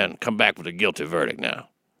go in there and come back with a guilty verdict now.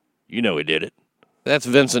 You know he did it. That's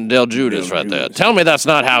Vincent Del Judas right there. Tell me that's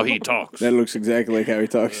not how he talks. That looks exactly like how he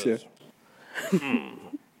talks, yeah.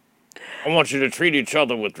 I want you to treat each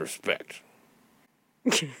other with respect.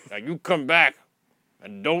 Now you come back,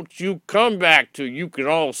 and don't you come back till you can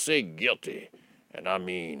all say guilty. And I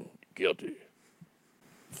mean guilty.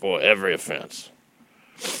 For every offense.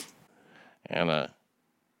 And,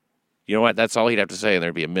 you know what? That's all he'd have to say, and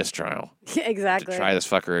there'd be a mistrial. Yeah, exactly. To try this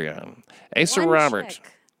fucker again. Asa One Roberts. chick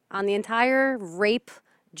on the entire rape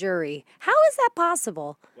jury. How is that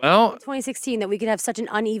possible? Well, 2016, that we could have such an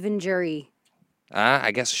uneven jury.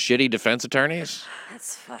 I guess shitty defense attorneys.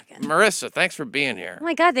 That's fucking... Marissa, thanks for being here. Oh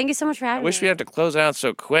my God, thank you so much for I having me. wish we had to close out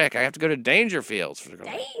so quick. I have to go to Dangerfields.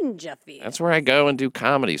 Dangerfield. That's where I go and do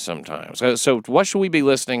comedy sometimes. So what should we be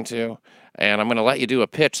listening to? And I'm going to let you do a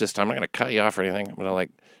pitch this time. I'm not going to cut you off or anything. I'm going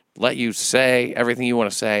to let you say everything you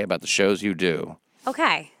want to say about the shows you do.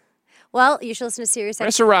 Okay. Well, you should listen to Sirius.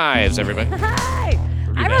 Marissa Rives, everybody. Hi.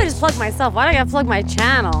 I really just plugged myself. Why do I gotta plug my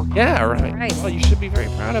channel? Yeah, right. Right. Well, you should be very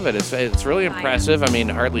proud of it. It's really impressive. I mean,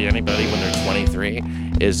 hardly anybody when they're 23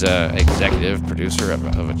 is an executive producer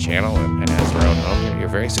of a channel and has their own home. You're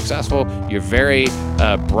very successful. You're very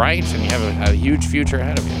bright, and you have a huge future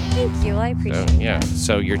ahead of you. Thank you. I appreciate it. Yeah.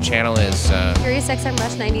 So your channel is... Sirius XM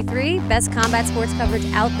Rush 93, best combat sports coverage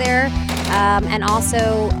out there. And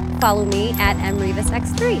also follow me at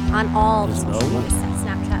mrivasx3 on all the social media sites,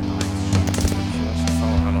 Snapchat and all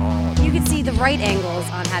that. You can see the right angles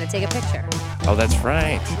on how to take a picture. Oh, that's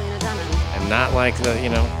right. Lena Dunham. And not like you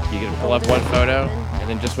can pull up one photo, and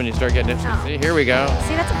then just when you start getting interested, No. see, here we go.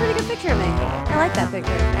 See, that's a pretty good picture of me. I like that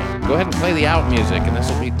picture. Go ahead and play the out music, and this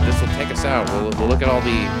will take us out. We'll look at all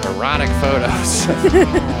the erotic photos.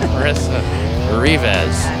 Marissa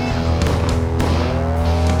Rives.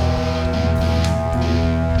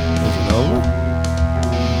 Is it over?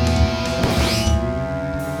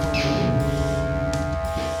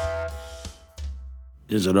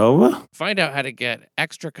 Is it over? Find out how to get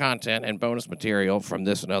extra content and bonus material from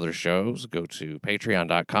this and other shows. Go to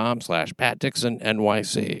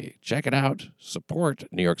patreon.com/PatDixonNYC. Check it out. Support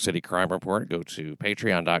New York City Crime Report. Go to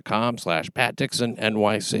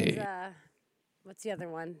patreon.com/PatDixonNYC. What's the other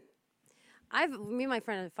one? Me and my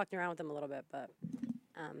friend have fucked around with them a little bit, but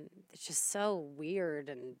it's just so weird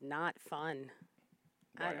and not fun.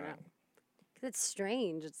 I don't know. 'Cause it's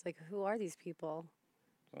strange. It's like, who are these people?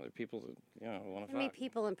 Other people that want to I meet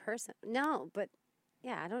people in person. No, but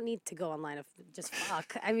yeah, I don't need to go online and just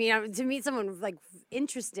fuck. I mean, to meet someone like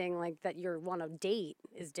interesting, like that you want to date,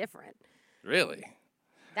 is different. Really?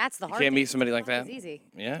 That's the hard. Can't thing. meet somebody like that? It's easy.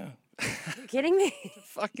 Yeah. Are you kidding me?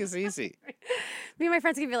 Fuck is easy. Me and my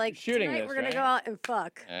friends can be like, Shooting tonight this, we're gonna right? go out and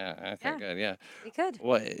fuck. Yeah. Okay. Yeah. Good. Yeah. We could.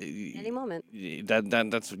 What? Any moment.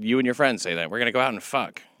 That's you and your friends say that we're gonna go out and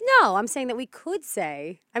fuck. No, I'm saying that we could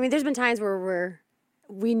say. I mean, there's been times where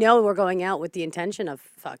we know we're going out with the intention of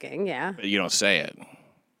fucking. Yeah. But you don't say it.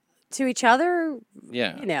 To each other,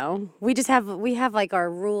 Yeah. you know, we have like our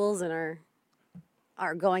rules and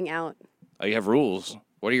our going out. Oh, you have rules.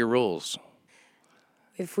 What are your rules?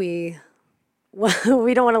 If we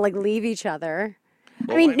we don't want to like leave each other.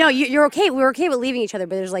 Well, I mean, why no, not? you're okay. We're okay with leaving each other,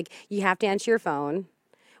 but there's like you have to answer your phone.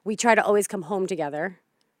 We try to always come home together.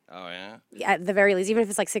 Oh, yeah? At the very least, even if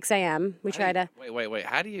it's like 6 a.m., we try to. Wait.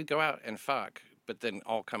 How do you go out and fuck, but then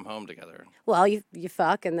all come home together? Well, you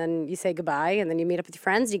fuck and then you say goodbye and then you meet up with your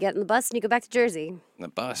friends. You get in the bus and you go back to Jersey. The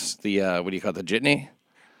bus, what do you call it, the jitney?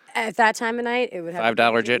 At that time of night, it would have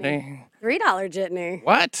 $5 jitney? $3 jitney.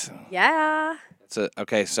 What? Yeah,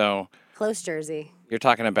 Okay, so close Jersey. you're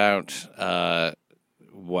talking about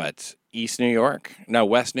what? East New York? No,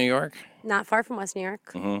 West New York? Not far from West New York.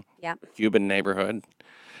 Mm-hmm. Yeah. Cuban neighborhood,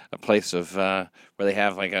 a place of where they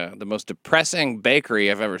have like the most depressing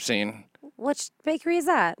bakery I've ever seen. Which bakery is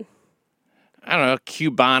that? I don't know,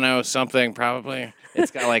 Cubano something probably.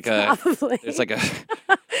 It's got like Probably. there's like a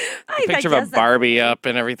I picture of guess a that's Barbie up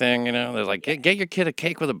and everything. You know, there's like get your kid a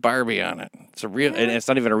cake with a Barbie on it. It's a real, and it's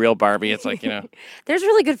not even a real Barbie. It's like There's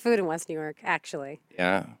really good food in West New York, actually,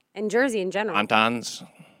 yeah, and Jersey in general. plantons.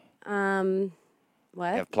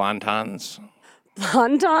 What? They have plantons.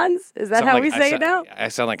 Plantons? Is that Sound how like- we say it now? I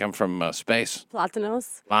sound like I'm from space.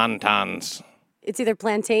 Platanos. Plantons. It's either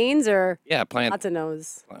plantains or Yeah,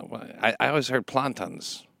 platanos. I always heard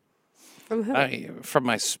plantons. From who? From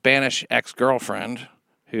my Spanish ex-girlfriend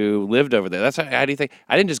who lived over there. That's how do you think?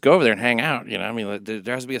 I didn't just go over there and hang out. You know, I mean,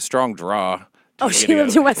 there has to be a strong draw. Oh, she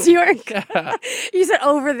lived in West New York? You said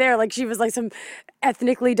over there like she was like some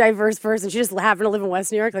ethnically diverse person. She just happened to live in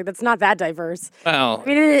West New York. Like, that's not that diverse. Well, I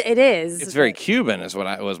mean, it is. it's very Cuban, is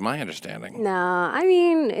what was my understanding. No, I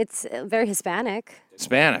mean, it's very Hispanic.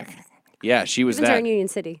 Hispanic. Yeah, she was Even that. in Union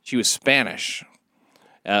City. She was Spanish,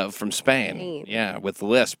 from Spain. Spain. Yeah, with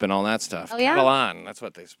lisp and all that stuff. Oh, yeah? Catalan, that's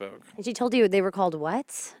what they spoke. And she told you they were called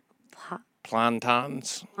what?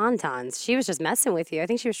 Plantons. Plantons. She was just messing with you. I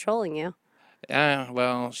think she was trolling you. Yeah,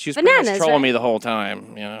 well, she was pretty Bananas, much trolling right? me the whole time,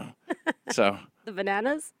 you know. So, The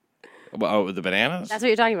bananas? the bananas? That's what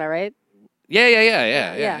you're talking about, right?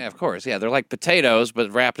 Yeah, of course. Yeah, they're like potatoes,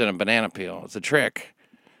 but wrapped in a banana peel. It's a trick.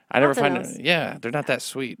 I never find Platanos. it. Yeah, they're not that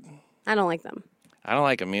sweet. I don't like them. I don't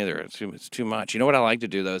like them either. It's too much. You know what I like to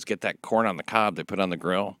do, though, is get that corn on the cob they put on the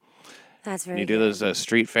grill. That's very You do good. those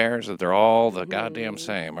street fairs, that they're all the goddamn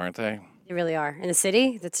same, aren't they? They really are. In a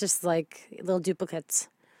city, that's just like little duplicates.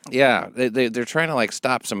 Yeah, they're trying to like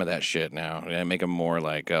stop some of that shit now and make them more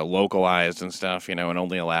like localized and stuff, you know, and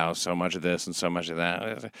only allow so much of this and so much of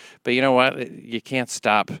that. But you know what? You can't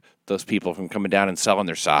stop those people from coming down and selling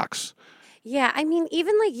their socks. Yeah, I mean,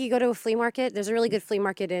 even like you go to a flea market. There's a really good flea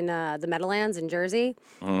market in the Meadowlands in Jersey,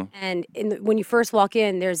 and when you first walk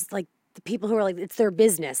in, there's like the people who are like it's their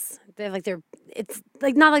business. They have like it's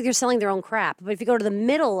like not like they're selling their own crap. But if you go to the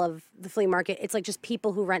middle of the flea market, it's like just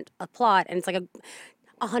people who rent a plot, and it's like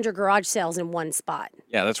 100 garage sales in one spot.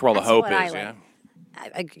 Yeah, that's where all the That's hope what I is. like.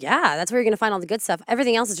 Yeah. Yeah, that's where you're gonna find all the good stuff.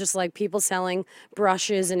 Everything else is just like people selling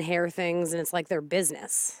brushes and hair things, and it's like their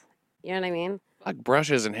business. You know what I mean? Like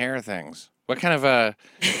brushes and hair things. What kind of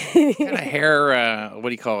hair? What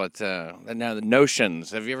do you call it? Now the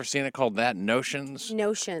Notions. Have you ever seen it called that? Notions.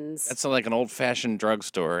 Notions. That's like an old-fashioned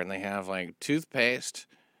drugstore, and they have like toothpaste,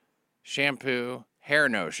 shampoo, hair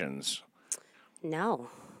Notions. No,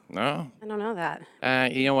 No. I don't know that.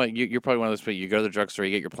 You know what? You're probably one of those people. You go to the drugstore,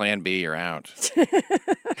 you get your Plan B, you're out.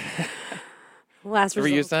 Last Ever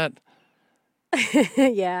result. use that?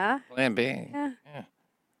 Yeah, Plan B. Yeah.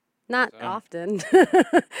 not often.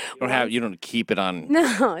 You don't keep it on.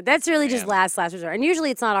 No, that's really just Man. last resort, and usually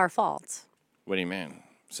it's not our fault. What do you mean?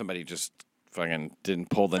 Somebody just fucking didn't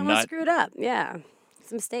pull the Someone nut. screwed up. Yeah,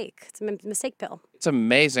 it's a mistake. It's a mistake pill. It's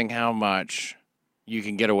amazing how much you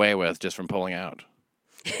can get away with just from pulling out.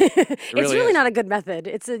 It's really really is. not a good method.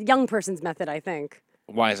 It's a young person's method, I think.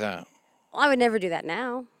 Why is that? Well, I would never do that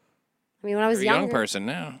now. I mean, when I was You're a younger. young person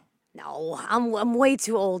now. No, I'm way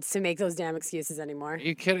too old to make those damn excuses anymore. Are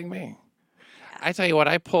you kidding me? I tell you what,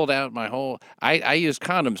 I pulled out my whole. I used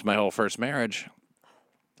condoms my whole first marriage.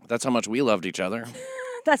 That's how much we loved each other.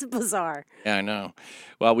 That's bizarre. Yeah, I know.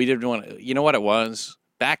 Well, we didn't want to. You know what it was?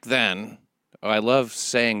 Back then, I love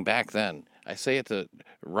saying back then. I say it to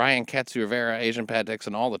Ryan Katsu Rivera, Asian Pat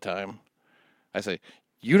Dixon all the time. I say,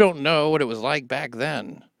 you don't know what it was like back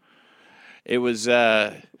then. It was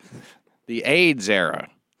the AIDS era.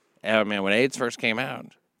 I mean, when AIDS first came out,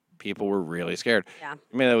 people were really scared. Yeah.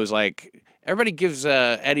 I mean, it was like, everybody gives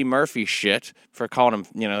Eddie Murphy shit for calling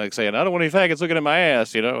him, like saying, I don't want any faggots looking at my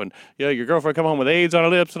ass, and, your girlfriend come home with AIDS on her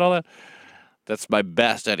lips and all that. That's my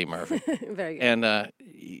best Eddie Murphy. Very good. And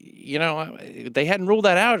you know, they hadn't ruled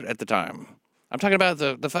that out at the time. I'm talking about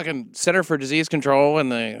the fucking Center for Disease Control and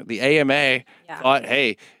the AMA thought,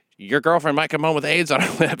 hey, your girlfriend might come home with AIDS on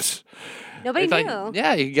her lips. Nobody They knew. thought,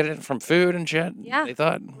 yeah, you can get it from food and shit. Yeah. They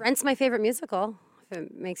thought. Rent's my favorite musical. If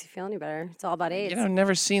it makes you feel any better, it's all about AIDS. You know, I've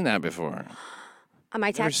never seen that before. On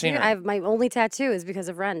my never seen tattoo, it. I have my only tattoo is because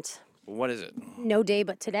of Rent. What is it? No Day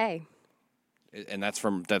But Today. And that's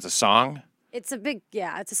a song? It's a big,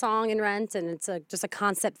 it's a song in Rent, and it's just a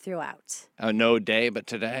concept throughout. Oh, no day but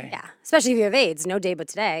today? Yeah, especially if you have AIDS. No Day But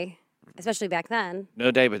Today, especially back then.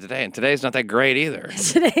 No day but today. And today's not that great either.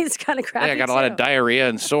 Today's kind of crappy. Yeah, I got a lot of diarrhea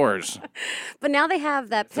and sores. But now they have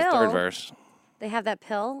that The pill. third verse. They have that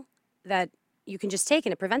pill that you can just take,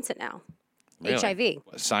 and it prevents it now. Really? HIV.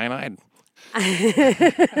 What, cyanide?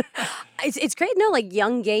 It's great. No, like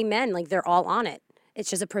young gay men, like they're all on it. It's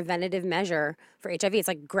just a preventative measure for HIV. It's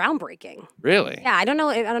like groundbreaking. Really? Yeah, I don't know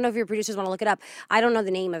if your producers want to look it up. I don't know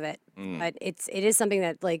the name of it, but it is something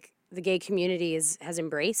that like the gay community has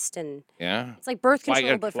embraced, and Yeah. it's like birth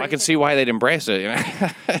control. But for I can see why they'd embrace it. You know,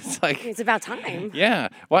 it's like it's about time. yeah.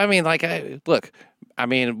 Well, I mean, like, look, I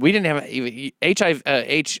mean, we didn't have even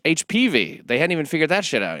HPV. They hadn't even figured that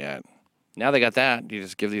shit out yet. Now they got that. You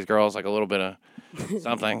just give these girls like a little bit of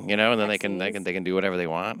something, you know, and then they can do whatever they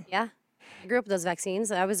want. Yeah, I grew up with those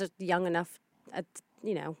vaccines. I was young enough,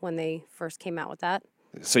 when they first came out with that.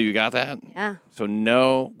 So you got that? Yeah. So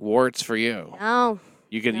no warts for you. No.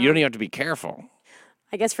 You don't even have to be careful.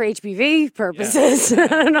 I guess for HPV purposes. I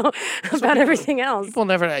don't know about everything else. People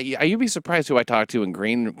never. You'd be surprised who I talk to in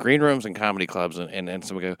green rooms and comedy clubs, and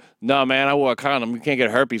someone go, "No, man, I wore a condom. You can't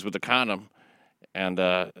get herpes with a condom." And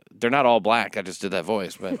they're not all black. I just did that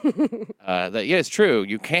voice, but it's true.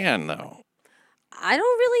 You can though. I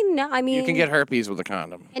don't really know. I mean, You can get herpes with a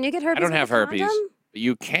condom. Can you get herpes? I don't with have a herpes. condom? But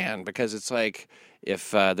you can, because it's like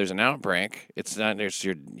if there's an outbreak, it's not there's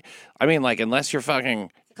your. I mean, like unless you're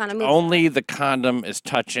fucking. Condom Only the condom is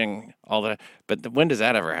touching all the. But when does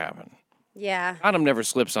that ever happen? Yeah. Condom never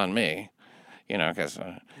slips on me, you know, because.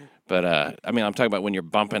 But I mean, I'm talking about when you're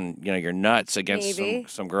bumping, you know, your nuts against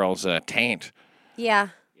some girl's taint. Yeah.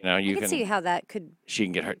 You know, you I can see how that could. She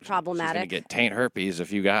can get her problematic. She's gonna get taint herpes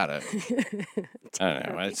if you got it. I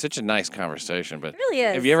don't know. It's such a nice conversation, but It really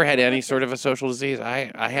is. have you ever had any sort of a social disease?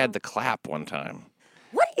 I had the clap one time.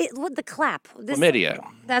 What the clap? Chlamydia.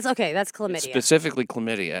 That's okay. That's chlamydia. Specifically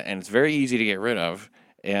chlamydia, and it's very easy to get rid of.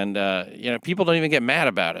 And people don't even get mad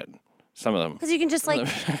about it. Some of them. Because you can just like.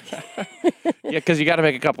 Yeah, because you got to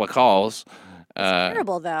make a couple of calls.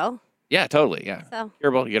 Terrible though. Yeah, totally. Yeah. So.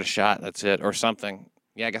 Curable. You get a shot. That's it, or something.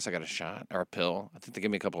 Yeah, I guess I got a shot or a pill. I think they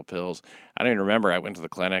gave me a couple of pills. I don't even remember. I went to the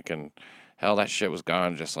clinic, and hell, that shit was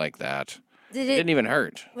gone just like that. It didn't even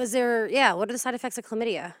hurt. Was there? Yeah. What are the side effects of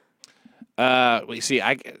chlamydia? Well, you see,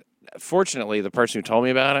 fortunately, the person who told me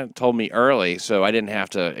about it told me early, so I didn't have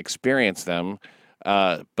to experience them.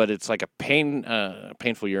 But it's like a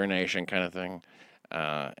painful urination kind of thing.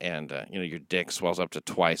 And your dick swells up to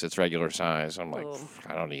twice its regular size. I'm like,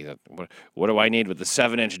 I don't need it. What do I need with the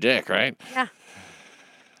 7-inch dick, right? Yeah.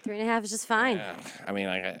 3.5 is just fine. Yeah. I mean,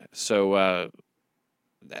 I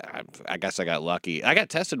guess I got lucky. I got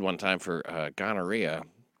tested one time for gonorrhea,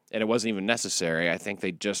 and it wasn't even necessary. I think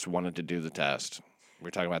they just wanted to do the test. We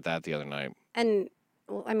were talking about that the other night. And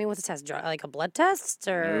I mean, what's the test? Like a blood test,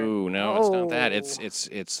 or No, it's not that.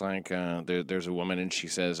 It's like there's a woman, and she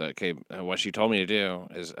says, okay, what she told me to do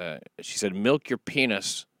is she said milk your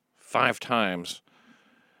penis 5 times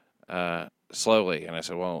slowly, and I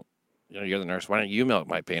said, well, you're the nurse. Why don't you milk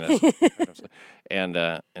my penis?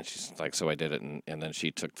 and she's like, so I did it, and then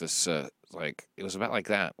she took this it was about like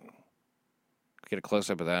that. Get a close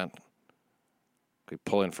up of that. We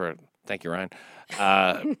pull in for it. Thank you, Ryan.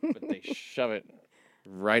 But they shove it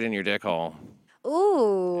right in your dick hole.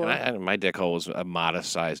 Ooh. And my dick hole was a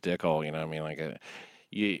modest-sized dick hole. You know what I mean? Like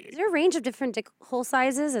Is there a range of different dick hole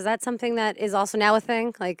sizes? Is that something that is also now a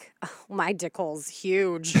thing? Like, my dick hole's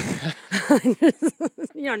huge.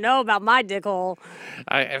 You don't know about my dick hole.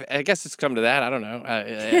 I guess it's come to that. I don't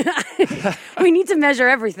know. We need to measure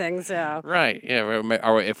everything, so. Right. Yeah.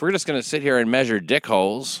 If we're just going to sit here and measure dick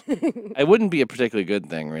holes, it wouldn't be a particularly good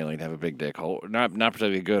thing, really, to have a big dick hole. Not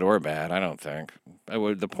particularly good or bad, I don't think.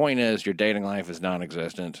 The point is, your dating life is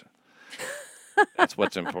non-existent. That's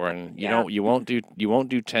what's important. You won't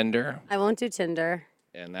do Tinder. I won't do Tinder.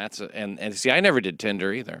 And and see, I never did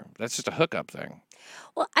Tinder either. That's just a hookup thing.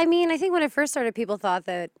 Well, I mean, I think when it first started, people thought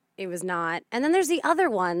that it was not. And then there's the other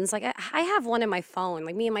ones. Like, I have one in my phone.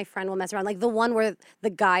 Like, me and my friend will mess around. Like, the one where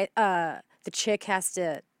the chick has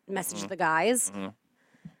to message the guys. Mm-hmm.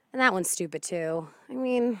 And that one's stupid, too. I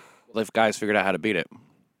mean... Well, if guys figured out how to beat it,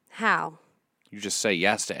 How? you just say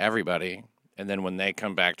yes to everybody, and then when they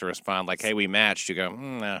come back to respond like, "Hey, we matched," you go,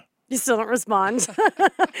 "Nah." You still don't respond.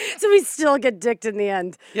 So we still get dicked in the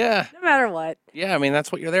end, Yeah. no matter what. Yeah, I mean,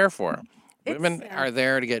 that's what you're there for. Women It's- are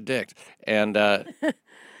there to get dicked. And,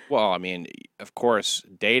 well, I mean, of course,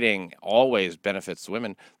 dating always benefits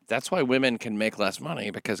women. That's why women can make less money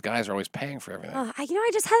because guys are always paying for everything. I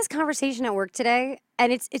just had this conversation at work today,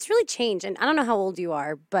 and it's really changed. And I don't know how old you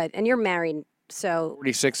are, and you're married, so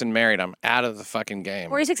 46 and married, I'm out of the fucking game.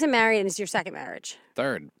 46 and married, and it's your second marriage,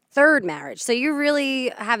 Third marriage. So you really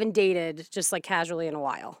haven't dated just like casually in a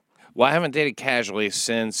while. Well, I haven't dated casually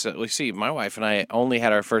since, let's see, my wife and I only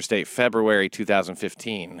had our first date February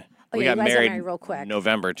 2015. Oh, We yeah, got you guys got married married real quick.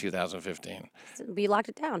 November 2015. But you locked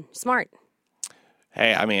it down. Smart.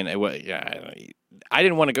 Hey, I mean, I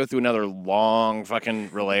didn't want to go through another long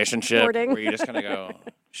fucking relationship Courting. where you just kind of go,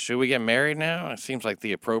 should we get married now? It seems like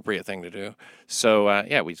the appropriate thing to do. So,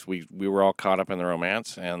 yeah, we were all caught up in the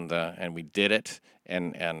romance, and we did it.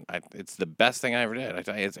 And it's the best thing I ever did. I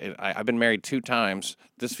tell you, I've been married 2 times.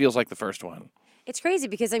 This feels like the first one. It's crazy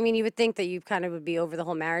because, I mean, you would think that you kind of would be over the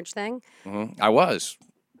whole marriage thing, I was.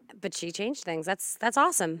 but she changed things. That's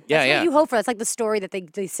awesome. Yeah, That's yeah. what you hope for. That's like the story that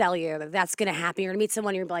they sell you, that's going to happen. You're going to meet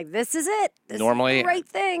someone, you're going to be like, this is it. This Normally, is the right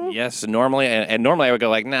thing. Yes, normally, and normally I would go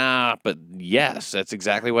like, nah, but yes, that's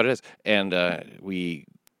exactly what it is. And we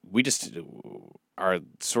just are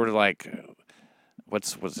sort of like,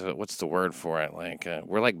 what's the word for it? Like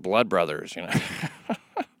we're like blood brothers, you know.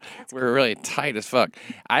 We're really tight as fuck.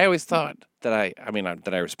 I always thought that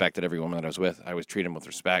I respected every woman that I was with. I always treated them with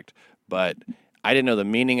respect, but I didn't know the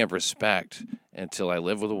meaning of respect until I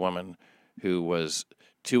lived with a woman who was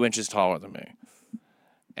 2 inches taller than me.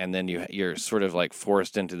 And then you're sort of like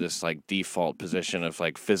forced into this like default position of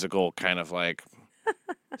like physical kind of like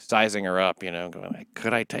sizing her up, you know, going like,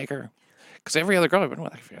 could I take her? Because every other girl I've been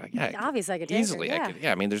with, I feel like, yeah, Obviously, I could take her, easily.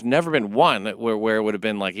 yeah. I mean, there's never been one where it would have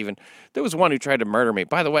been like even, there was one who tried to murder me.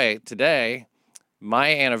 By the way, today,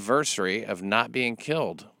 my anniversary of not being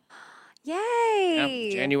killed. Yay!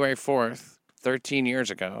 Yep, January 4th, 13 years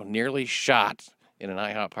ago, nearly shot in an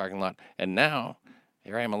IHOP parking lot. And now,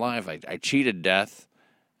 here I am alive. I cheated death.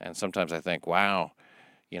 And sometimes I think, wow,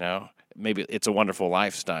 you know, maybe it's a wonderful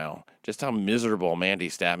lifestyle. Just how miserable Mandy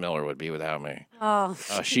Statmiller would be without me. Oh,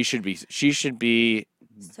 She should be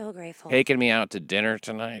so grateful. taking me out to dinner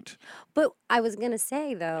tonight. But I was gonna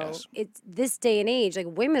say though, Yes. it's this day and age, like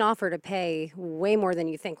women offer to pay way more than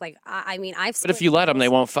you think. Like I mean, I've. But if you let them, they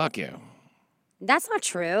won't fuck you. That's not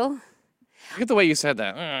true. Look at the way you said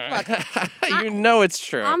that. You know it's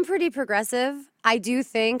true. I'm pretty progressive. I do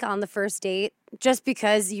think on the first date, just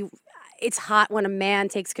because it's hot when a man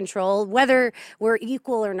takes control, whether we're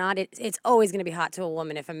equal or not, it's always going to be hot to a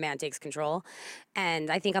woman if a man takes control. And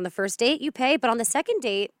I think on the first date you pay, but on the second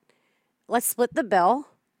date, let's split the bill.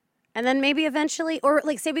 And then maybe eventually, or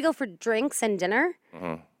like say we go for drinks and dinner,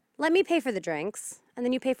 let me pay for the drinks and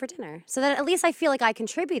then you pay for dinner. So that at least I feel like I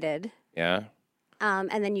contributed. Yeah.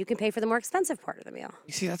 And then you can pay for the more expensive part of the meal.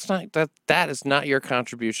 You see, that is not your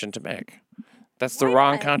contribution to make. That's the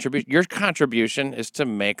wrong contribution. Your contribution is to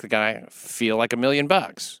make the guy feel like $1 million.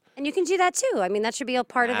 And you can do that too. I mean, that should be a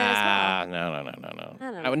part of it as well. No. I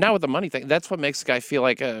don't know. Not with the money thing. That's what makes the guy feel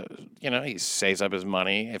like he saves up his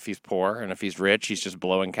money if he's poor, and if he's rich, he's just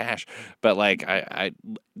blowing cash. But like,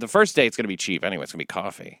 the first date's gonna be cheap anyway. It's gonna be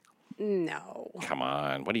coffee. No. Come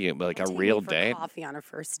on, what are you like a Take me real for date? Coffee on a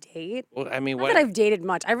first date. Well, I mean, Not what? that I've dated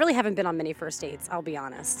much. I really haven't been on many first dates. I'll be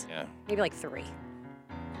honest. Yeah, Maybe like 3.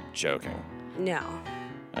 joking. No,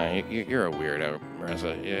 You're a weirdo,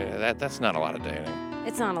 Marissa. Yeah, that's not a lot of dating.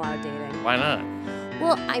 it's not a lot of dating. Why not?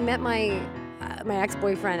 Well, I met my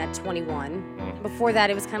ex-boyfriend at 21. Before that,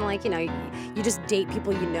 it was kind of like, you just date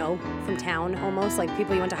people you know from town almost, like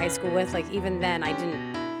people you went to high school with. Like even then,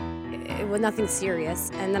 it was nothing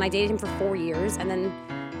serious. And then I dated him for 4 years. And then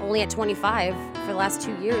only at 25, for the last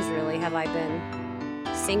 2 years really, have I been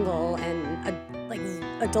single and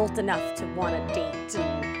adult enough to want to date.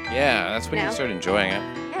 And, Yeah, that's when you start enjoying it.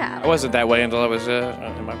 yeah. I wasn't that way until I was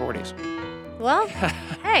in my 40s. Well,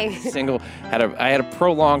 hey. Single. I had a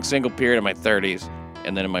prolonged single period in my 30s,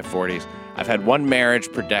 and then in my 40s. I've had one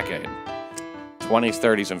marriage per decade, 20s,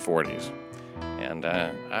 30s, and 40s. And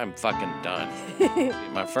I'm fucking done.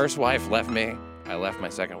 My first wife left me. I left my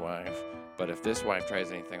second wife. But if this wife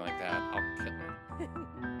tries anything like that, I'll kill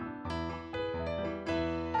her.